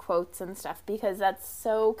era quotes and stuff, because that's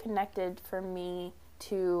so connected for me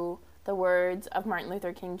to the words of Martin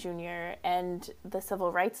Luther King Jr. and the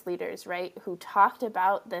civil rights leaders, right, who talked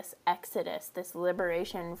about this exodus, this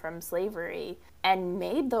liberation from slavery, and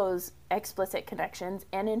made those explicit connections.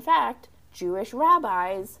 And in fact, Jewish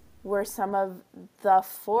rabbis were some of the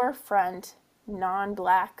forefront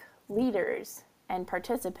non-Black leaders and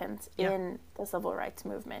participants in the civil rights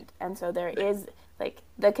movement. And so there is, like,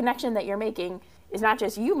 the connection that you're making is not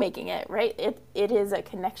just you making it, right? It is a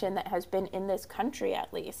connection that has been in this country,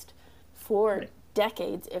 at least, for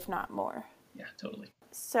decades, if not more. Yeah, totally.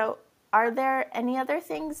 So are there any other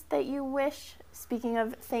things that you wish, speaking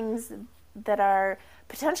of things that are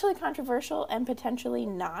potentially controversial and potentially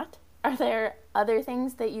not, are there other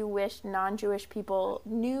things that you wish non-Jewish people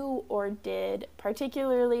knew or did,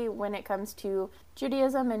 particularly when it comes to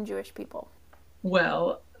Judaism and Jewish people?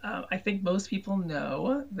 Well, I think most people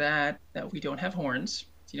know that we don't have horns.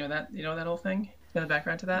 Do you know that? You know that whole thing? You know the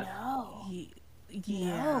background to that? No.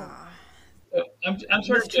 Yeah. So I'm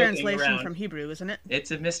sort of joking Mistranslation around. from Hebrew, isn't it?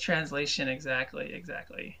 It's a mistranslation,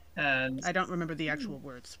 exactly. And I don't remember the actual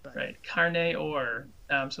words, but right, karne or.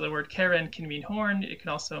 So the word keren can mean horn. It can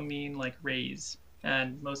also mean like rays.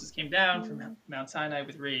 And Moses came down from Mount Sinai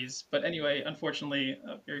with rays. But anyway, unfortunately,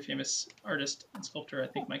 a very famous artist and sculptor, I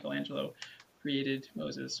think Michelangelo, created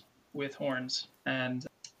Moses with horns. And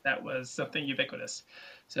that was something ubiquitous.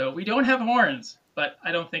 So we don't have horns, but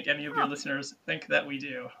I don't think any of your listeners think that we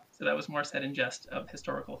do. So that was more said in jest of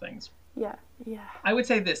historical things. Yeah. I would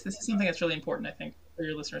say this is something that's really important, I think, for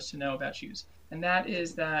your listeners to know about Jews. And that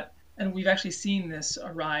is that, and we've actually seen this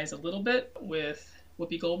arise a little bit with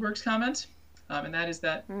Whoopi Goldberg's comment, and that is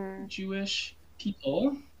that Jewish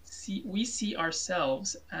people, we see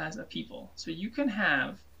ourselves as a people. So you can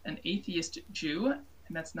have an atheist Jew,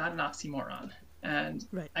 and that's not an oxymoron. And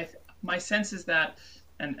my sense is that,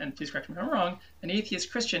 and please correct me if I'm wrong, an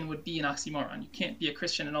atheist Christian would be an oxymoron. You can't be a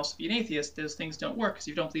Christian and also be an atheist. Those things don't work, because if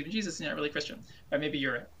you don't believe in Jesus, you're not really Christian. Or maybe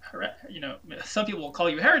you're, some people will call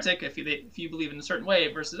you a heretic if you believe in a certain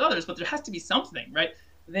way versus others, but there has to be something right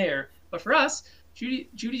there. But for us,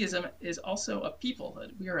 Judaism is also a people.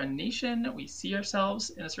 We are a nation. We see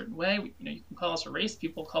ourselves in a certain way. You can call us a race.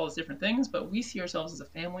 People call us different things, but we see ourselves as a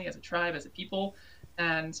family, as a tribe, as a people.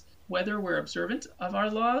 And whether we're observant of our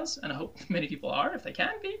laws, and I hope many people are, if they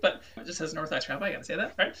can be, but just as an Orthodox rabbi, I got to say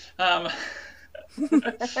that, right?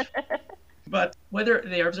 But whether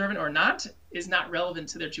they are observant or not is not relevant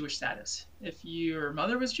to their Jewish status. If your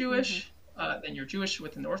mother was Jewish, then you're Jewish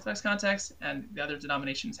within the Orthodox context, and the other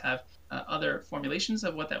denominations have other formulations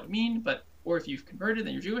of what that would mean. Or if you've converted,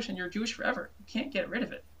 then you're Jewish, and you're Jewish forever. You can't get rid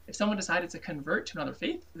of it. If someone decided to convert to another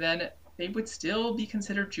faith, then they would still be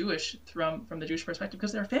considered Jewish from the Jewish perspective,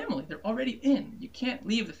 because they're a family. They're already in. You can't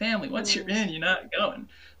leave the family. Once you're in, you're not going.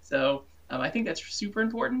 So I think that's super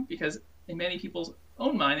important, because in many people's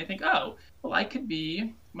own mind, they think, oh, well, I could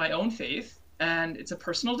be my own faith, and it's a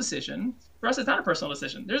personal decision. For us, it's not a personal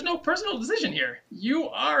decision. There's no personal decision here. You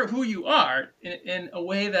are who you are in a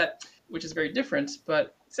way which is very different,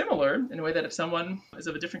 but similar in a way that if someone is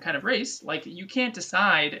of a different kind of race, like, you can't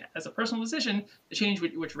decide as a personal decision to change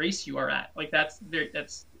which race you are at. Like,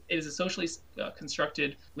 it is a socially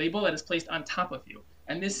constructed label that is placed on top of you.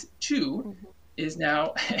 And this too is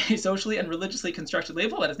now a socially and religiously constructed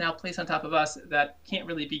label that is now placed on top of us that can't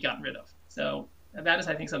really be gotten rid of. So that is,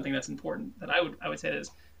 I think, something that's important that I would say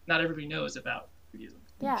is not everybody knows about Judaism.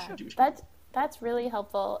 Yeah, that's really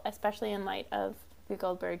helpful, especially in light of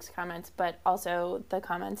Goldberg's comments, but also the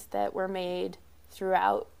comments that were made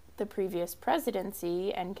throughout the previous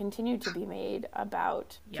presidency and continue to be made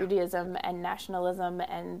about Judaism and nationalism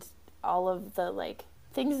and all of the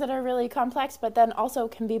things that are really complex, but then also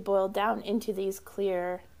can be boiled down into these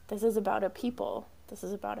clear, this is about a people, this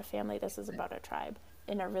is about a family, this is about a tribe,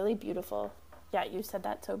 in a really beautiful, you said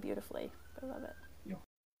that so beautifully. I love it. Yeah.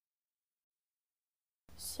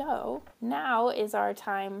 So now is our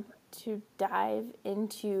time to dive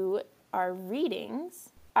into our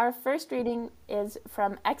readings. Our first reading is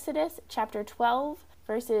from Exodus chapter 12,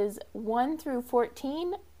 verses 1 through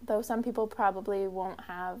 14, though some people probably won't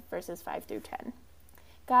have verses 5 through 10.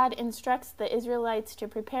 God instructs the Israelites to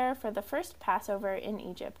prepare for the first Passover in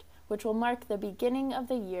Egypt, which will mark the beginning of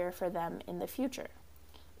the year for them in the future.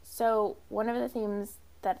 So one of the themes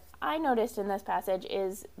that I noticed in this passage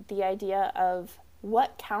is the idea of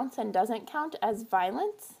what counts and doesn't count as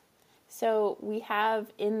violence. So we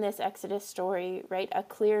have in this Exodus story, right, a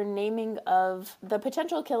clear naming of the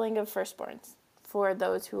potential killing of firstborns. For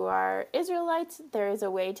those who are Israelites, there is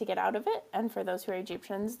a way to get out of it, and for those who are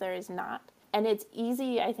Egyptians, there is not. And it's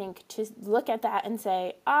easy, I think, to look at that and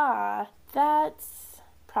say, that's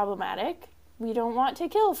problematic. We don't want to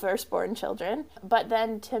kill firstborn children. But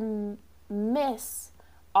then to miss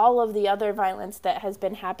all of the other violence that has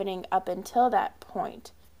been happening up until that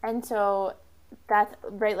point. And so that's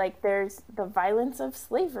right, like there's the violence of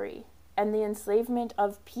slavery and the enslavement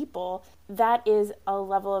of people. That is a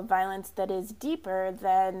level of violence that is deeper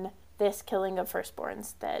than this killing of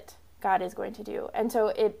firstborns that God is going to do. And so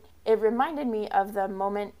it reminded me of the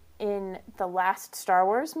moment in the last Star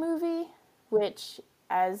Wars movie, which,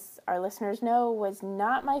 as our listeners know, was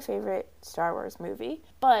not my favorite Star Wars movie.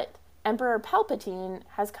 But Emperor Palpatine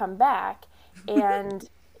has come back and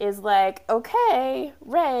is like, okay,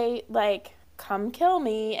 Rey, like, come kill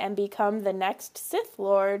me and become the next Sith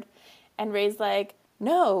Lord. And Rey's like,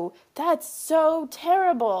 no, that's so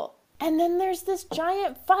terrible. And then there's this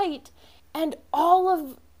giant fight, and all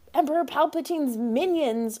of Emperor Palpatine's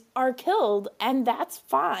minions are killed, and that's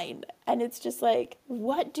fine. And it's just like,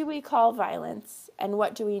 what do we call violence, and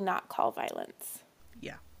what do we not call violence?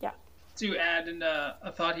 Yeah. Yeah. To add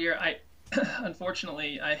a thought here,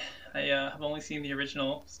 unfortunately, I have only seen the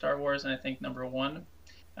original Star Wars, and I think number 1.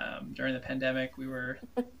 During the pandemic, we were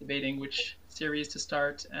debating which series to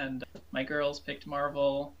start, and my girls picked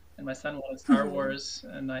Marvel, and my son wanted Star Wars,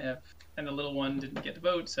 and the little one didn't get to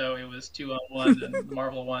vote, so it was 2-on-1, and the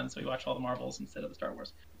Marvel won, so we watched all the Marvels instead of the Star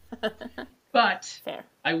Wars. But Fair.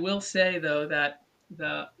 I will say, though, that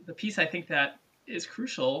the piece I think that is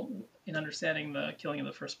crucial in understanding the killing of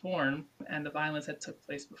the firstborn and the violence that took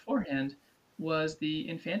place beforehand was the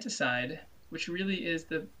infanticide, which really is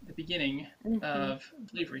the beginning of the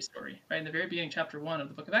slavery story. Right? In the very beginning, chapter 1 of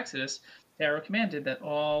the book of Exodus, Pharaoh commanded that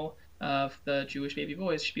all of the Jewish baby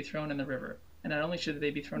boys should be thrown in the river. And not only should they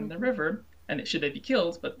be thrown in the river, and should they be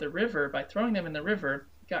killed, but the river, by throwing them in the river,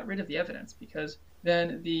 got rid of the evidence, because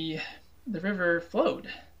then the river flowed.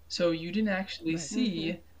 So you didn't actually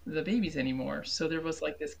see the babies anymore. So there was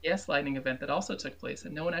like this gaslighting event that also took place,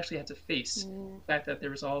 and no one actually had to face the fact that there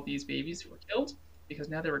was all these babies who were killed, because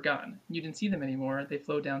now they were gone. You didn't see them anymore. They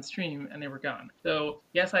flowed downstream and they were gone. So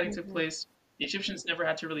gaslighting took place. The Egyptians never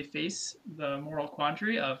had to really face the moral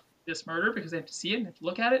quandary of this murder, because they have to see it and have to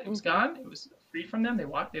look at it. It was gone. It was freed from them. They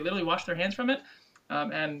literally washed their hands from it.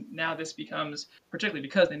 And now this becomes, particularly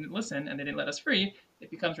because they didn't listen and they didn't let us free, it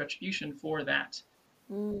becomes retribution for that,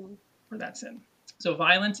 for that sin. So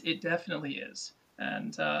violent, it definitely is.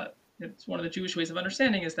 And it's one of the Jewish ways of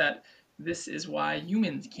understanding is that this is why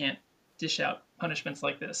humans can't dish out punishments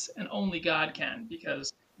like this, and only God can,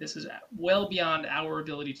 because this is well beyond our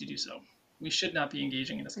ability to do so. We should not be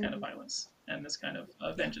engaging in this kind of violence and this kind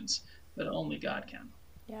of vengeance, but only God can.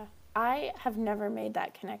 Yeah. I have never made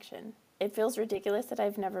that connection. It feels ridiculous that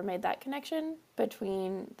I've never made that connection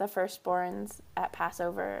between the firstborns at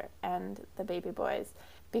Passover and the baby boys,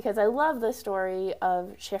 because I love the story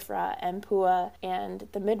of Shifra and Pua and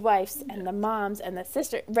the midwives and the moms and the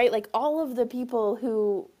sister, right? Like all of the people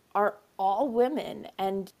who are all women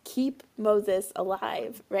and keep Moses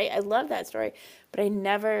alive, right? I love that story, but I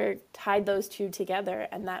never tied those two together,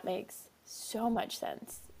 and that makes so much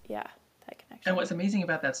sense. Yeah, that connection. And what's amazing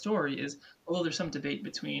about that story is, although there's some debate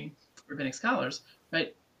between rabbinic scholars,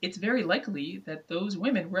 right, it's very likely that those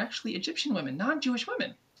women were actually Egyptian women, non-Jewish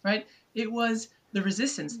women, right? It was the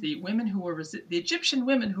resistance, the women who were the Egyptian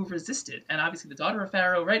women who resisted, and obviously the daughter of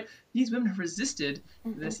Pharaoh, right? These women who resisted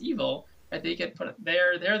this evil. Right, they get put.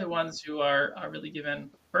 They're the ones who are really given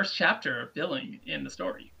first chapter billing in the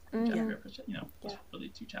story. Really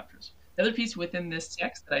 2 chapters. The other piece within this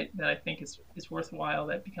text that I think is worthwhile,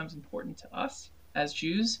 that becomes important to us as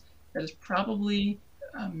Jews, that is probably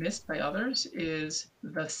missed by others, is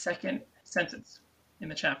the second sentence in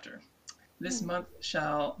the chapter. This month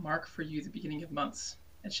shall mark for you the beginning of months.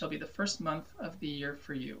 It shall be the first month of the year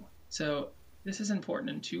for you. So this is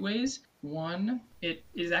important in 2 ways. One, it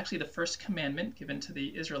is actually the first commandment given to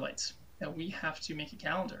the Israelites, that we have to make a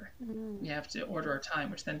calendar. We have to order our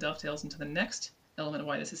time, which then dovetails into the next element of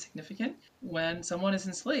why this is significant. When someone is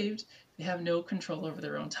enslaved, they have no control over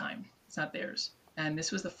their own time. It's not theirs. And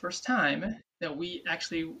this was the first time that we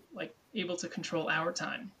actually able to control our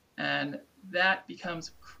time. And that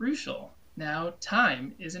becomes crucial. Now,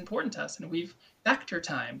 time is important to us, and we've factor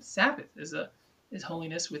time. Sabbath is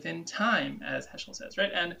holiness within time, as Heschel says,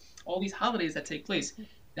 right? And all these holidays that take place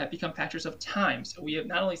that become factors of time. So we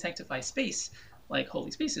not only sanctify space, like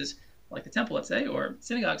holy spaces, like the temple, let's say, or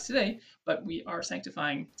synagogues today, but we are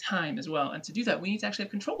sanctifying time as well. And to do that, we need to actually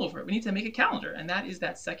have control over it. We need to make a calendar. And that is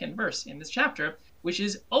that second verse in this chapter, which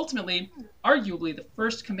is ultimately, arguably, the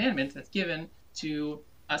first commandment that's given to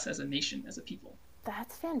us as a nation, as a people.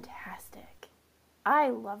 That's fantastic. I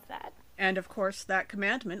love that. And of course, that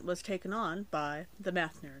commandment was taken on by the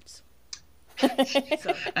math nerds.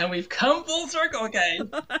 And we've come full circle, okay?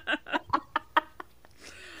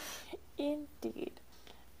 Indeed.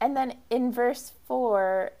 And then in verse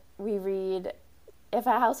 4, we read, "If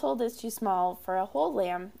a household is too small for a whole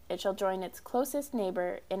lamb, it shall join its closest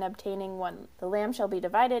neighbor in obtaining one. The lamb shall be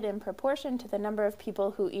divided in proportion to the number of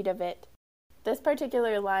people who eat of it." This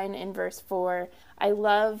particular line in verse 4, I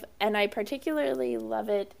love, and I particularly love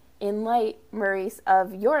it in light, Maurice,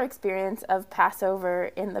 of your experience of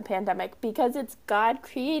Passover in the pandemic, because it's God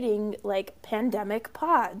creating like pandemic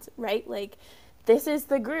pods, right? Like, this is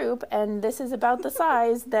the group and this is about the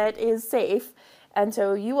size that is safe. And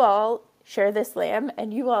so you all share this lamb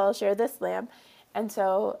and you all share this lamb. And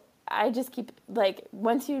so I just keep, like,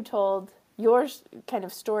 once you told your kind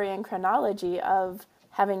of story and chronology of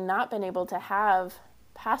having not been able to have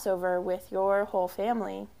Passover with your whole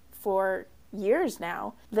family for years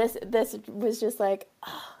now, this was just like,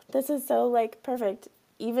 oh, this is so like perfect.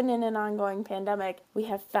 Even in an ongoing pandemic, we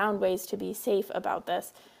have found ways to be safe about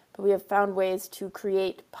this, but we have found ways to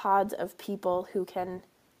create pods of people who can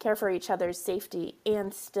care for each other's safety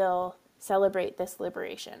and still celebrate this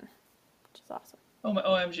liberation, which is awesome. Oh my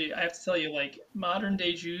OMG, I have to tell you, like, modern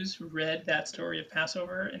day Jews read that story of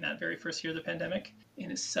Passover in that very first year of the pandemic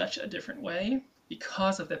in such a different way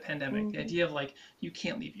because of the pandemic. Mm-hmm. The idea of, like, you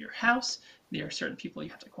can't leave your house, there are certain people you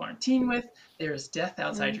have to quarantine with, there's death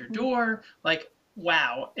outside your door. Like,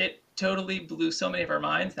 wow, it totally blew so many of our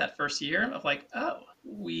minds that first year of like, oh,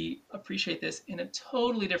 we appreciate this in a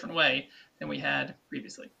totally different way than we had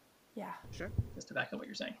previously. Yeah, sure. Just to back up what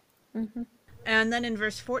you're saying. Mm-hmm. And then in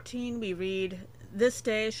verse 14 we read, "This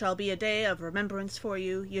day shall be a day of remembrance for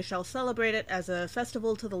you. You shall celebrate it as a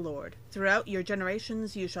festival to the Lord. Throughout your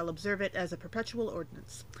generations you shall observe it as a perpetual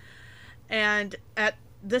ordinance." And at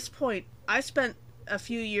this point, I spent a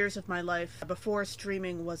few years of my life before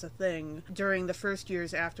streaming was a thing, during the first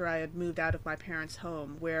years after I had moved out of my parents'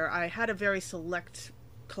 home, where I had a very select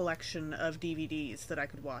collection of DVDs that I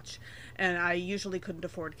could watch, and I usually couldn't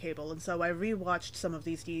afford cable, and so I rewatched some of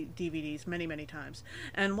these DVDs many, many times.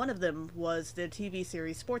 And one of them was the TV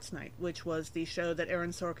series Sports Night, which was the show that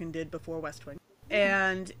Aaron Sorkin did before West Wing.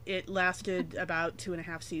 And it lasted about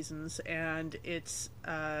 2.5 seasons, and it's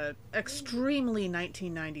extremely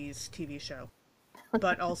 1990s TV show,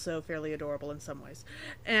 but also fairly adorable in some ways.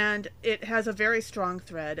 And it has a very strong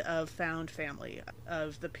thread of found family,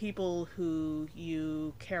 of the people who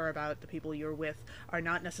you care about, the people you're with, are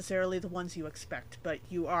not necessarily the ones you expect, but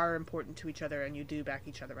you are important to each other and you do back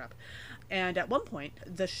each other up. And at one point,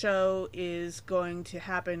 the show is going to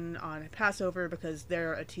happen on Passover because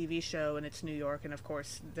they're a TV show and it's New York, and of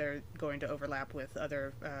course they're going to overlap with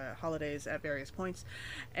other holidays at various points.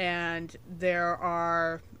 And there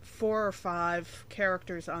are 4 or 5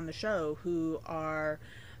 characters on the show who are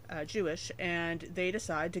Jewish, and they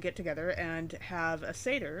decide to get together and have a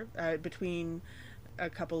Seder between a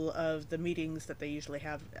couple of the meetings that they usually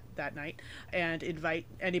have that night, and invite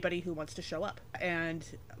anybody who wants to show up. And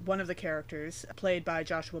one of the characters, played by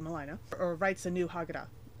Joshua Malina, writes a new Haggadah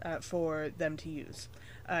for them to use,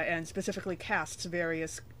 and specifically casts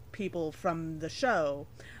various people from the show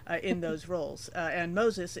in those roles. And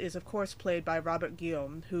Moses is, of course, played by Robert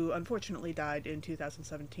Guillaume, who unfortunately died in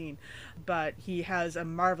 2017, but he has a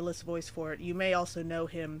marvelous voice for it. You may also know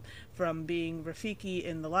him from being Rafiki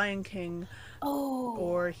in The Lion King,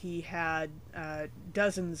 or he had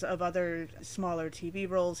dozens of other smaller TV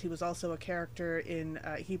roles. He was also a character in,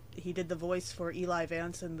 he did the voice for Eli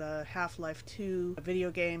Vance in the Half-Life 2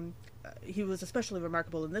 video game. He was especially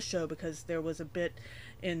remarkable in this show because there was a bit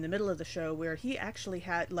in the middle of the show where he actually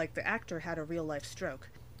had, like, the actor had a real-life stroke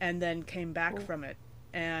and then came back from it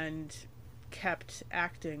and kept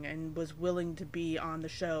acting and was willing to be on the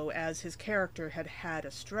show as his character had had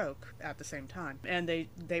a stroke at the same time. And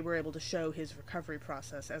they were able to show his recovery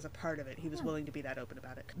process as a part of it. He was willing to be that open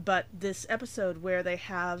about it. But this episode where they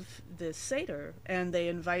have this Seder and they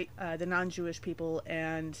invite the non-Jewish people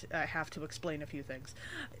and have to explain a few things,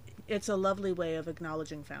 it's a lovely way of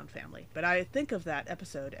acknowledging found family. But I think of that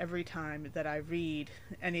episode every time that I read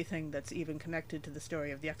anything that's even connected to the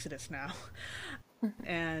story of the Exodus now.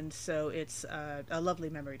 And so it's a lovely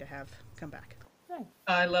memory to have come back.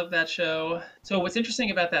 I love that show. So what's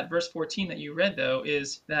interesting about that verse 14 that you read, though,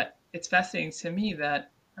 is that it's fascinating to me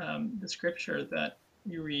that the scripture that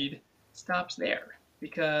you read stops there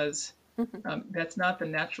because that's not the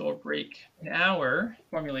natural break in our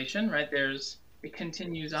formulation, right? It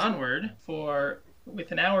continues onward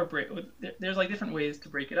with an hour break. There's like different ways to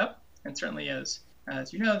break it up, and certainly as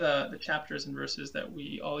you know, the chapters and verses that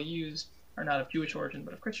we all use are not of Jewish origin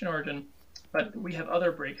but of Christian origin. But we have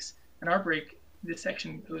other breaks, and our break, this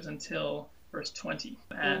section goes until verse 20,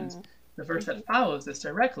 and the verse that follows this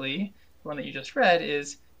directly, the one that you just read,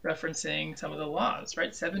 is referencing some of the laws,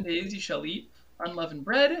 right? 7 days you shall eat unleavened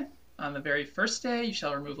bread. On the very first day you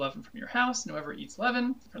shall remove leaven from your house, and whoever eats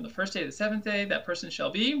leaven from the first day to the seventh day, that person shall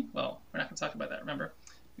be, well, we're not going to talk about that, remember?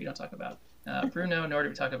 We don't talk about Bruno, nor do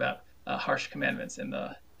we talk about harsh commandments in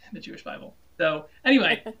the Jewish Bible. So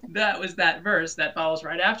anyway, that was that verse that follows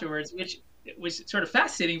right afterwards, which was sort of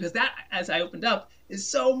fascinating because that, as I opened up, is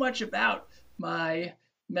so much about my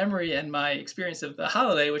memory and my experience of the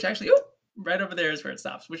holiday, which actually, right over there is where it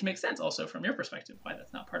stops, which makes sense also from your perspective why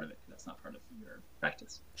that's not part of it. That's not part of your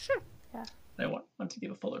practice. Sure. Yeah. I want to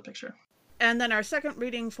give a fuller picture. And then our second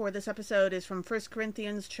reading for this episode is from 1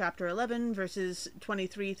 Corinthians chapter 11, verses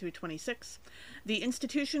 23 through 26. The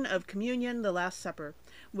institution of communion, the Last Supper,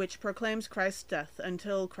 which proclaims Christ's death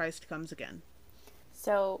until Christ comes again.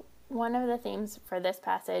 So one of the themes for this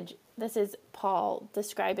passage, this is Paul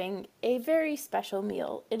describing a very special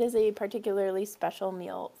meal. It is a particularly special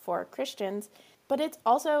meal for Christians, but it's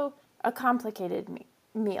also a complicated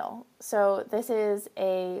meal. So this is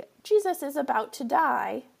a Jesus is about to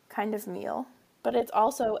die kind of meal, but it's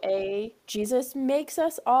also a Jesus makes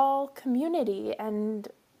us all community and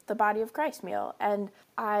the body of Christ meal. And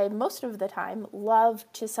I most of the time love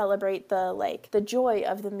to celebrate the joy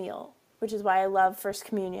of the meal, which is why I love First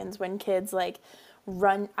Communions when kids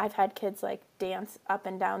run. I've had kids dance up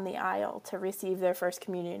and down the aisle to receive their First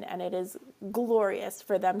Communion, and it is glorious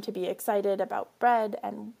for them to be excited about bread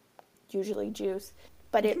and usually juice.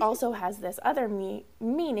 But it also has this other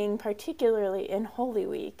meaning, particularly in Holy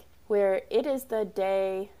Week, where it is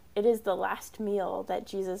the last meal that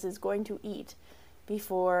Jesus is going to eat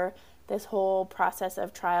before this whole process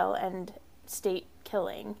of trial and state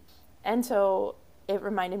killing. And so it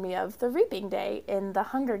reminded me of the Reaping Day in the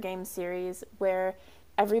Hunger Games series, where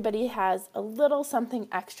everybody has a little something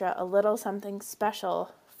extra, a little something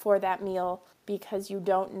special for that meal, because you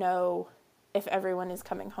don't know if everyone is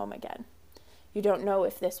coming home again. You don't know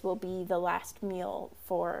if this will be the last meal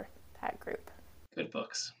for that group. Good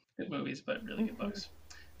books, good movies, but really good books.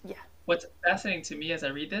 Yeah. What's fascinating to me as I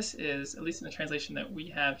read this is, at least in the translation that we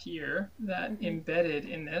have here, that embedded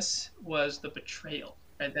in this was the betrayal.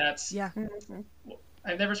 Right? That's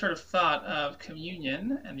I've never sort of thought of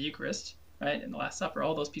communion and the Eucharist, right, and the Last Supper,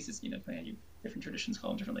 all those pieces, different traditions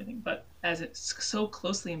call them differently, but as it's so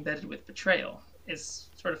closely embedded with betrayal, is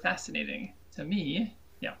sort of fascinating to me.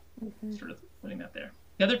 Yeah, sort of putting that there.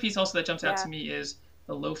 The other piece also that jumps out to me is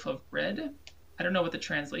the loaf of bread. I don't know what the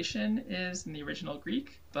translation is in the original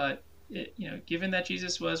Greek, but given that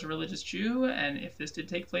Jesus was a religious Jew, and if this did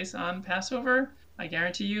take place on Passover, I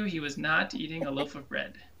guarantee you he was not eating a loaf of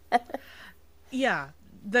bread. Yeah,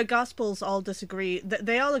 the Gospels all disagree.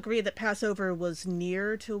 They all agree that Passover was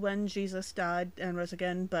near to when Jesus died and rose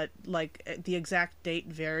again, but the exact date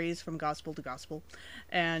varies from Gospel to Gospel.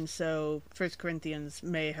 And so 1 Corinthians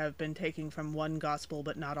may have been taking from one Gospel,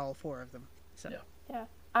 but not all four of them. So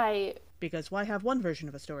Yeah. Because why have one version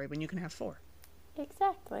of a story when you can have four?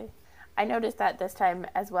 Exactly. I noticed that this time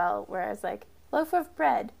as well, where I was like, loaf of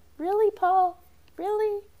bread. Really, Paul?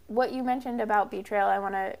 Really? What you mentioned about betrayal, I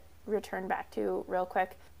want to return back to real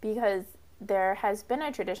quick, because there has been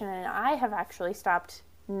a tradition, and I have actually stopped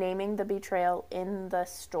naming the betrayal in the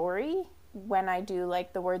story when I do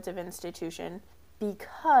the words of institution,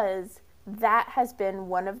 because that has been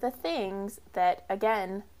one of the things that,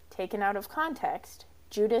 again, taken out of context,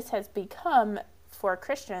 Judas has become, for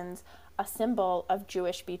Christians, a symbol of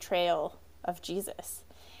Jewish betrayal of Jesus.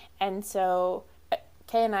 And so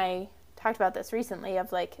Kay and I talked about this recently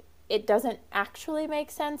of it doesn't actually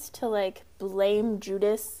make sense to blame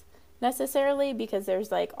Judas necessarily, because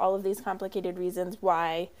there's all of these complicated reasons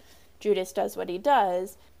why Judas does what he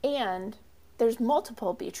does, and there's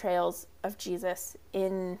multiple betrayals of Jesus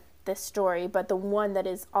in this story, but the one that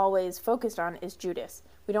is always focused on is Judas.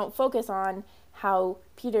 We don't focus on how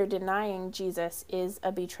Peter denying Jesus is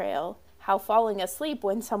a betrayal, how falling asleep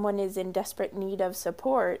when someone is in desperate need of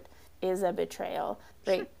support is a betrayal,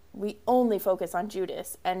 right? Sure. We only focus on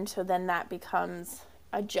Judas, and so then that becomes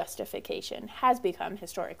a justification, has become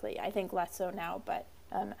historically, I think less so now, but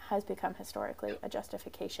has become historically a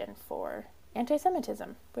justification for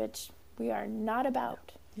anti-Semitism, which we are not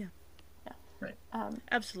about. Yeah. Right.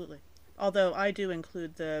 Absolutely. Although I do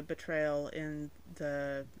include the betrayal in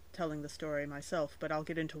the telling the story myself, but I'll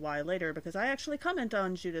get into why later, because I actually comment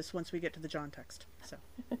on Judas once we get to the John text. So.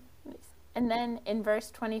 And then in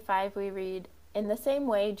verse 25 we read, "In the same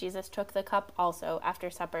way Jesus took the cup also after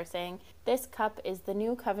supper, saying, 'This cup is the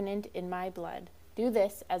new covenant in my blood. Do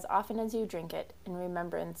this as often as you drink it in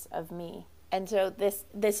remembrance of me.'" And so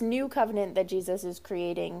this new covenant that Jesus is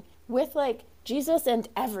creating with, like, Jesus and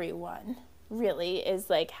everyone, really, is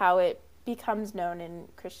like how it becomes known in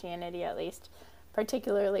Christianity, at least,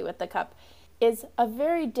 particularly with the cup, is a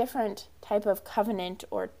very different type of covenant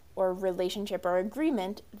or relationship or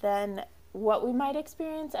agreement than what we might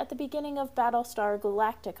experience at the beginning of Battlestar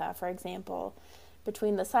Galactica, for example,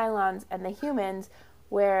 between the Cylons and the humans,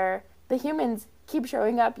 where the humans keep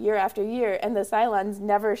showing up year after year and the Cylons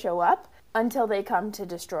never show up until they come to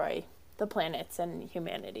destroy the planets and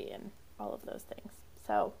humanity and all of those things.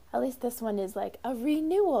 So at least this one is like a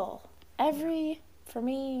renewal every, for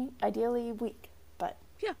me, ideally week. But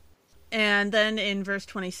yeah. And then in verse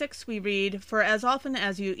 26 we read, "For as often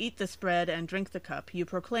as you eat this bread and drink the cup, you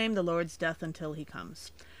proclaim the Lord's death until he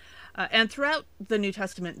comes." And throughout the New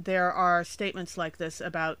Testament, there are statements like this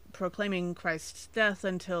about proclaiming Christ's death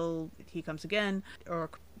until he comes again, or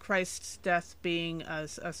Christ's death being a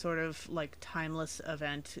sort of like timeless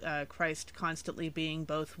event, Christ constantly being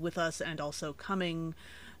both with us and also coming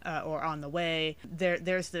or on the way.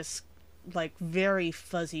 There's this like very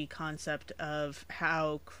fuzzy concept of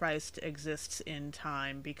how Christ exists in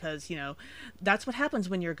time, because, you know, that's what happens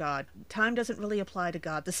when you're God. Time doesn't really apply to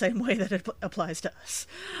God the same way that it applies to us,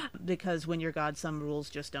 because when you're God, some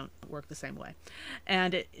rules just don't work the same way.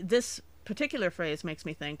 And this particular phrase makes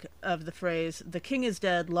me think of the phrase, "The king is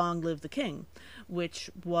dead, long live the king,"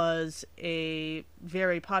 which was a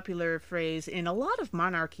very popular phrase in a lot of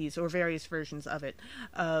monarchies, or various versions of it,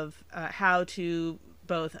 of how to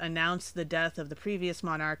both announce the death of the previous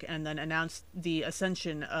monarch and then announce the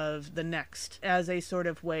ascension of the next, as a sort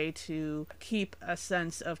of way to keep a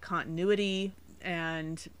sense of continuity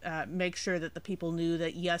and make sure that the people knew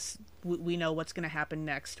that, yes, we know what's going to happen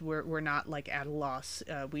next. We're not like at a loss.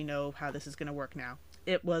 We know how this is going to work now.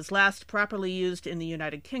 It was last properly used in the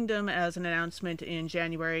United Kingdom as an announcement in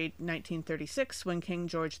January 1936, when King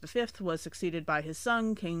George V was succeeded by his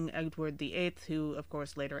son, King Edward VIII, who, of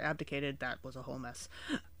course, later abdicated. That was a whole mess.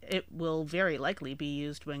 It will very likely be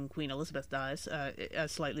used when Queen Elizabeth dies, a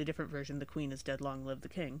slightly different version, "The Queen is dead, long live the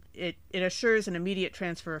King." It assures an immediate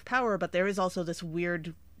transfer of power, but there is also this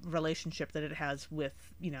weird relationship that it has with,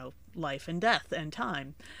 you know, life and death and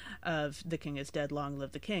time, of "The king is dead, long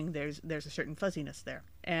live the king." There's a certain fuzziness there.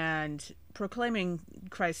 And proclaiming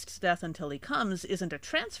Christ's death until he comes isn't a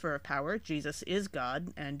transfer of power. Jesus is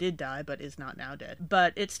God and did die, but is not now dead.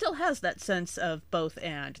 But it still has that sense of both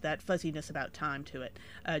and, that fuzziness about time to it.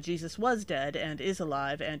 Jesus was dead and is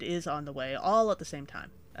alive and is on the way, all at the same time.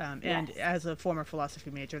 And yes. As a former philosophy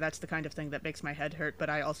major, that's the kind of thing that makes my head hurt, but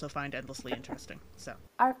I also find endlessly interesting. So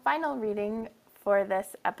Our final reading for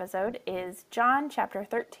this episode is John chapter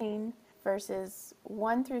 13, verses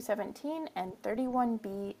 1 through 17 and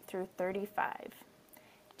 31b through 35.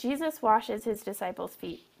 Jesus washes his disciples'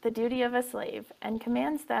 feet, the duty of a slave, and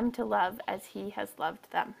commands them to love as he has loved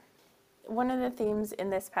them. One of the themes in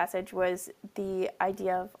this passage was the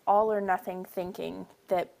idea of all or nothing thinking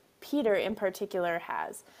that Peter in particular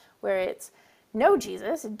has, where it's, "No,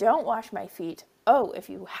 Jesus, don't wash my feet. Oh, if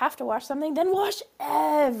you have to wash something, then wash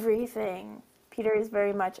everything." Peter is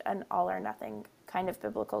very much an all or nothing kind of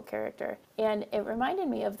biblical character. And it reminded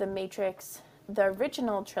me of The Matrix, the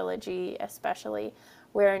original trilogy especially,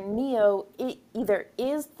 where Neo either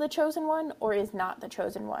is the chosen one or is not the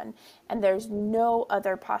chosen one. And there's no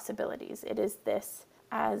other possibilities. It is this,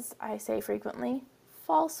 as I say frequently,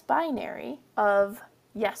 false binary of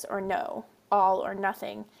yes or no, all or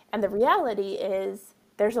nothing. And the reality is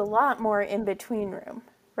there's a lot more in between room,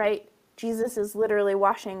 right? Jesus is literally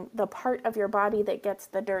washing the part of your body that gets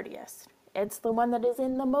the dirtiest. It's the one that is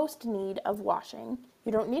in the most need of washing.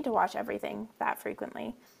 You don't need to wash everything that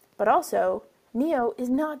frequently. But also, Neo is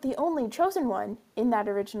not the only chosen one in that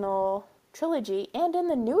original trilogy. And in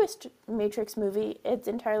the newest Matrix movie, it's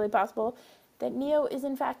entirely possible that Neo is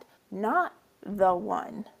in fact not the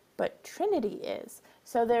one, but Trinity is.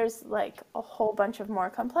 So there's like a whole bunch of more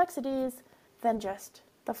complexities than just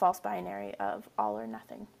the false binary of all or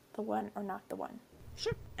nothing, the one or not the one.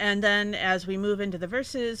 Sure. And then as we move into the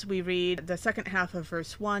verses, we read the second half of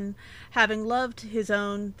verse 1. "Having loved his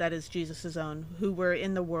own," that is Jesus' own, "who were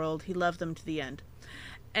in the world, he loved them to the end."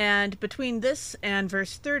 And between this and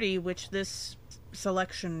verse 30, which this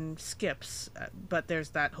selection skips, but there's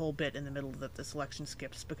that whole bit in the middle that the selection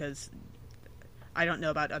skips, because I don't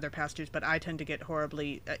know about other pastors, but I tend to get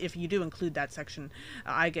horribly, if you do include that section,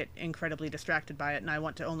 I get incredibly distracted by it, and I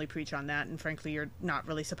want to only preach on that, and frankly, you're not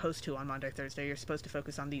really supposed to on Maundy, Thursday. You're supposed to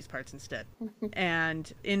focus on these parts instead.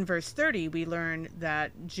 And in verse 30, we learn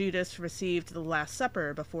that Judas received the Last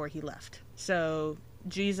Supper before he left. So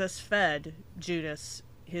Jesus fed Judas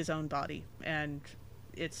his own body, and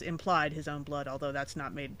it's implied his own blood, although that's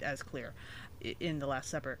not made as clear in the Last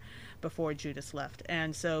Supper, before Judas left.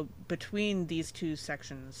 And so between these two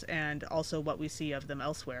sections, and also what we see of them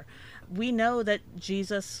elsewhere, we know that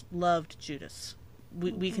Jesus loved Judas.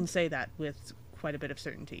 We can say that with quite a bit of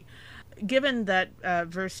certainty. Given that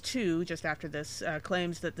verse 2, just after this,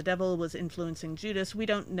 claims that the devil was influencing Judas, we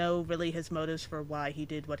don't know really his motives for why he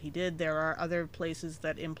did what he did. There are other places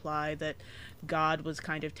that imply that God was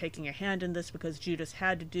kind of taking a hand in this because Judas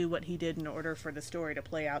had to do what he did in order for the story to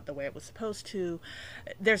play out the way it was supposed to.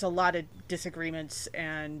 There's a lot of disagreements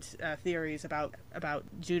and theories about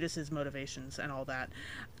Judas's motivations and all that.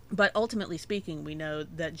 But ultimately speaking, we know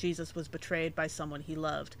that Jesus was betrayed by someone he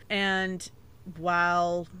loved. And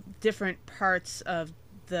while different parts of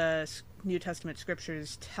the New Testament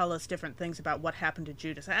scriptures tell us different things about what happened to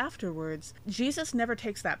Judas afterwards, Jesus never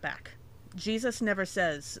takes that back. Jesus never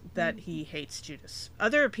says that he hates Judas.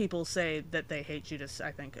 Other people say that they hate Judas,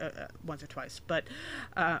 I think, once or twice, but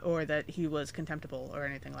or that he was contemptible or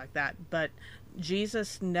anything like that. But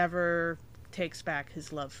Jesus never takes back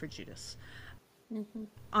his love for Judas. Mm-hmm.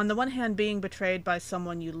 On the one hand, being betrayed by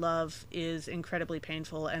someone you love is incredibly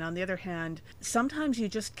painful, and on the other hand, sometimes you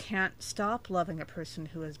just can't stop loving a person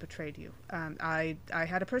who has betrayed you. I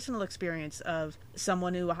had a personal experience of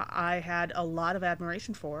someone who I had a lot of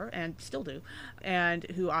admiration for, and still do, and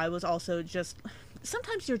who I was also just...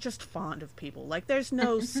 Sometimes you're just fond of people. Like, there's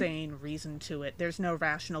no sane reason to it. There's no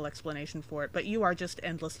rational explanation for it, but you are just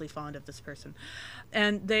endlessly fond of this person.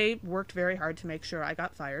 And they worked very hard to make sure I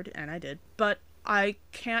got fired, and I did. But I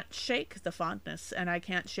can't shake the fondness, and I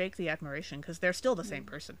can't shake the admiration, because they're still the same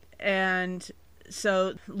person. And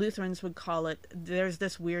so Lutherans would call it, there's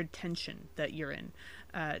this weird tension that you're in,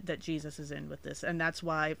 that Jesus is in with this. And that's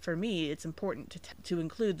why, for me, it's important to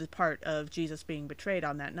include the part of Jesus being betrayed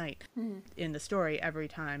on that night in the story every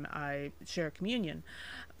time I share communion.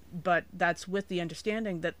 But that's with the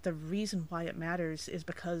understanding that the reason why it matters is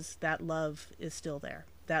because that love is still there.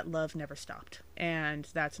 That love never stopped. And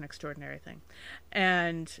that's an extraordinary thing.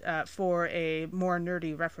 And for a more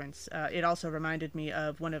nerdy reference, it also reminded me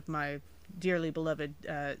of one of my dearly beloved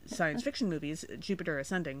science fiction movies, Jupiter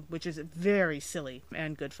Ascending, which is very silly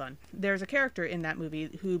and good fun. There's a character in that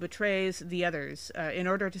movie who betrays the others in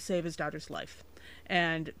order to save his daughter's life.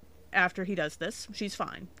 And after he does this, she's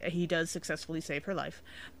fine. He does successfully save her life.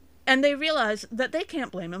 And they realize that they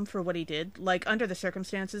can't blame him for what he did. Like, under the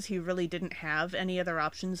circumstances, he really didn't have any other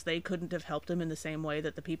options. They couldn't have helped him in the same way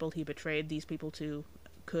that the people he betrayed these people to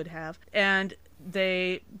could have. And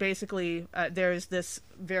they basically, there's this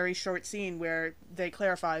very short scene where they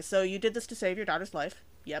clarify, so you did this to save your daughter's life?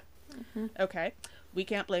 Yep. Mm-hmm. Okay. We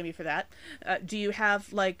can't blame you for that. Do you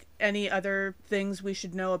have, like, any other things we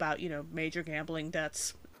should know about, major gambling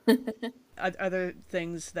debts? Other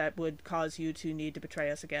things that would cause you to need to betray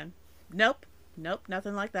us again? Nope,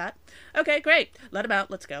 nothing like that. Okay, great. Let him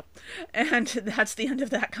out. Let's go. And that's the end of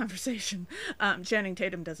that conversation. Channing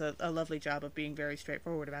Tatum does a lovely job of being very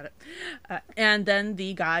straightforward about it. And then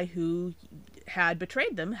the guy who had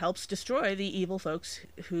betrayed them helps destroy the evil folks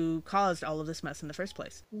who caused all of this mess in the first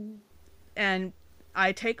place. Mm. And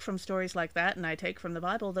I take from stories like that, and I take from the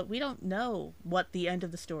Bible, that we don't know what the end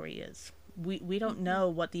of the story is. We don't know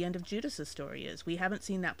what the end of Judas's story is. We haven't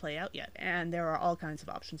seen that play out yet, and there are all kinds of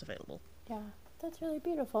options available. Yeah, that's really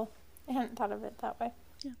beautiful. I hadn't thought of it that way.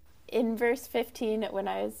 Yeah. In verse 15, when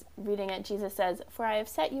I was reading it, Jesus says, "For I have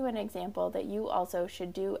set you an example that you also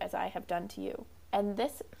should do as I have done to you." And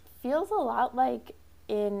this feels a lot like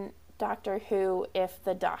in Doctor Who, if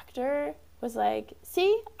the Doctor was like,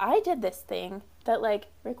 see, I did this thing that, like,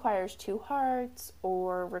 requires 2 hearts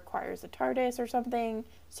or requires a TARDIS or something,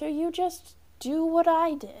 so you just do what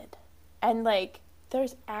I did. And, like,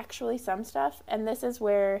 there's actually some stuff, and this is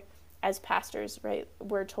where, as pastors, right,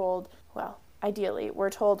 we're told, well, ideally, we're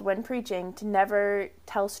told when preaching to never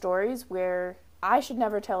tell stories where, I should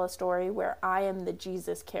never tell a story where I am the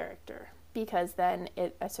Jesus character, because then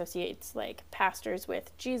it associates, like, pastors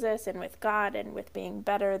with Jesus and with God and with being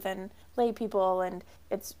better than lay people, and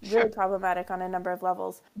it's really problematic on a number of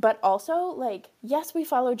levels. But also, like, yes, we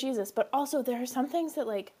follow Jesus, but also there are some things that,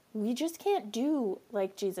 like, we just can't do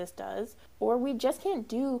like Jesus does, or we just can't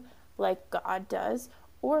do like God does,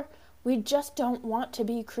 or we just don't want to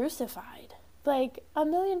be crucified. Like, a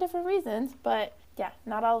million different reasons, but Yeah,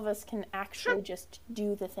 not all of us can actually just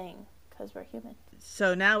do the thing because we're human.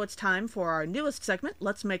 So now it's time for our newest segment,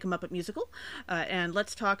 Let's Make a Muppet Musical, and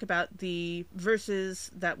let's talk about the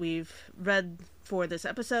verses that we've read for this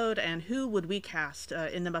episode and who would we cast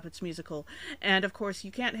in the Muppets musical. And of course,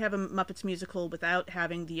 you can't have a Muppets musical without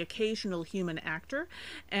having the occasional human actor.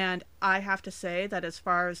 And I have to say that as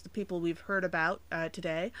far as the people we've heard about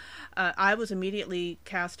today, I was immediately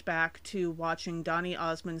cast back to watching Donny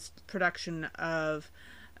Osmond's production of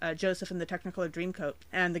Joseph and the Technicolor Dreamcoat.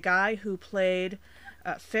 And the guy who played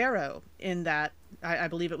Pharaoh in that, I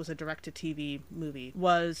believe it was a direct-to-TV movie,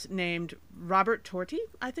 was named Robert Torti,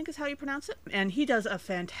 I think is how you pronounce it. And he does a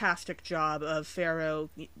fantastic job of Pharaoh,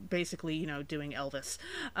 basically, doing Elvis.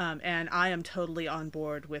 And I am totally on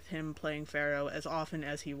board with him playing Pharaoh as often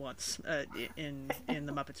as he wants in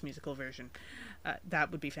the Muppets musical version.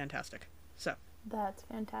 That would be fantastic. So. That's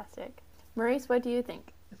fantastic. Maurice, what do you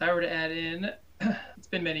think? If I were to add in, it's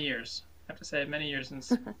been many years. I have to say, many years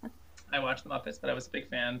since I watched the Muppets, but I was a big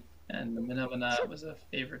fan, and the Mana was a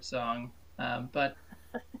favorite song. But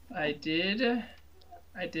I did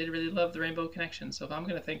really love the Rainbow Connection. So if I'm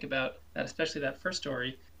going to think about that, especially that first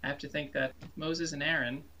story, I have to think that Moses and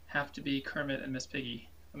Aaron have to be Kermit and Miss Piggy.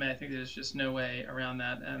 I mean, I think there's just no way around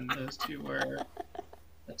that, and those two were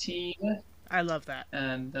a team. I love that.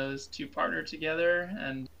 And those two partnered together,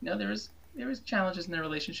 and there was challenges in their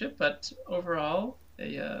relationship, but overall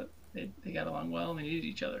they got along well and they needed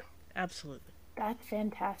each other. Absolutely. That's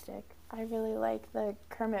fantastic. I really like the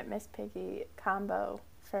Kermit Miss Piggy combo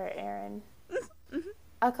for Aaron. Mm-hmm.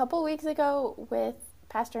 A couple weeks ago with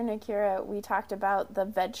Pastor Nakira, we talked about the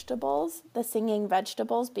vegetables, the singing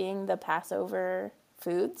vegetables being the Passover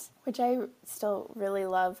foods, which I still really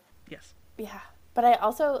love. Yes. Yeah. But I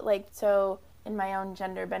also so in my own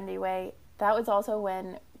gender bendy way, that was also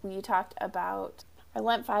when we talked about our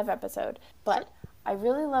Lent 5 episode. But I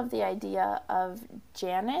really love the idea of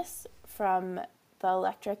Janice from the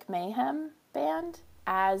Electric Mayhem band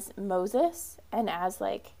as Moses, and as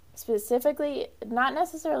specifically, not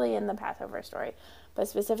necessarily in the Passover story, but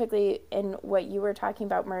specifically in what you were talking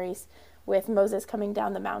about, Maurice, with Moses coming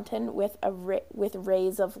down the mountain with with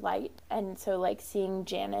rays of light. And so seeing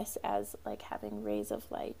Janice as having rays of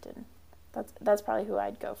light, and that's probably who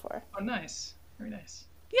I'd go for. Oh, nice. Very nice.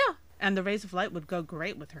 Yeah, and the rays of light would go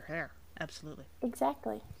great with her hair. Absolutely.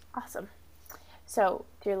 Exactly. Awesome. So,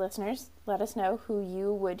 dear listeners, let us know who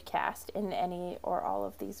you would cast in any or all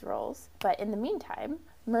of these roles. But in the meantime,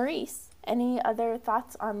 Maurice, any other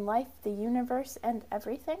thoughts on life, the universe, and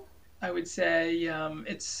everything? I would say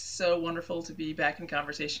it's so wonderful to be back in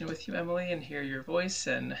conversation with you, Emily, and hear your voice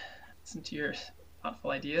and listen to your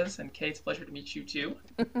thoughtful ideas. And Kate, it's a pleasure to meet you too.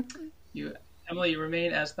 Emily, you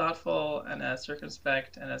remain as thoughtful and as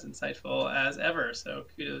circumspect and as insightful as ever. So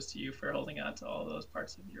kudos to you for holding on to all those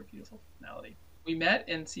parts of your beautiful personality. We met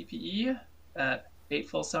in CPE that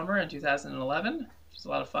fateful summer in 2011, which was a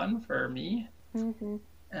lot of fun for me. Mm-hmm.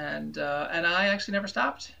 And I actually never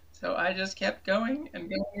stopped. So I just kept going and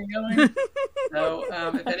going and going. So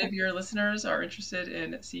if any of your listeners are interested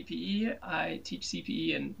in CPE, I teach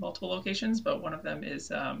CPE in multiple locations, but one of them is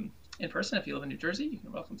in person. If you live in New Jersey,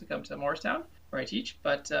 you're welcome to come to Morristown, where I teach.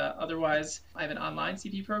 But otherwise, I have an online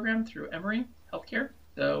CPE program through Emory Healthcare.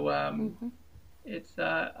 So it's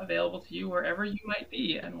available to you wherever you might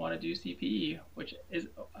be and want to do CPE, which is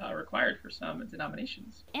required for some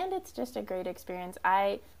denominations. And it's just a great experience.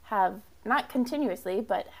 I have, not continuously,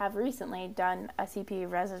 but have recently done a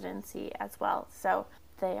CPE residency as well. So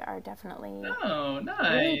they are definitely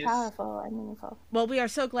really powerful and meaningful. Well, we are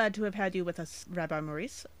so glad to have had you with us, Rabbi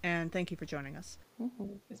Maurice, and thank you for joining us.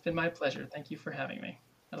 Mm-hmm. It's been my pleasure. Thank you for having me.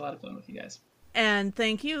 Had a lot of fun with you guys. And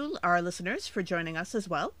thank you, our listeners, for joining us as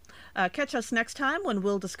well. Catch us next time when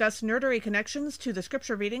we'll discuss nerdery connections to the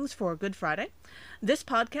scripture readings for Good Friday. This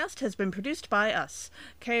podcast has been produced by us,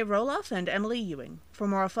 Kay Roloff and Emily Ewing. For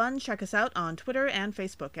more fun, check us out on Twitter and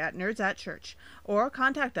Facebook at Nerds at Church, or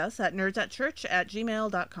contact us at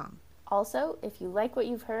nerdsatchurch@gmail.com. Also, if you like what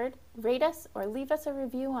you've heard, rate us or leave us a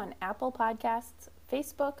review on Apple Podcasts,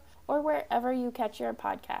 Facebook, or wherever you catch your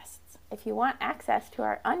podcasts. If you want access to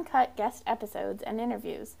our uncut guest episodes and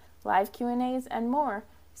interviews, live Q&As, and more,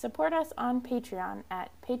 support us on Patreon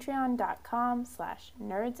at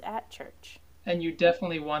patreon.com/nerdsatchurch. And you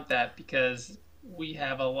definitely want that because we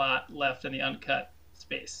have a lot left in the uncut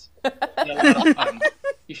space. A lot of fun.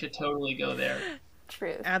 You should totally go there.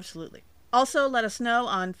 True. Absolutely. Also, let us know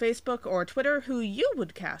on Facebook or Twitter who you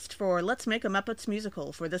would cast for Let's Make a Muppets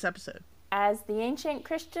Musical for this episode. As the ancient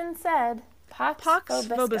Christians said, Pax Pax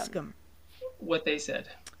vobiscum. vobiscum. What they said.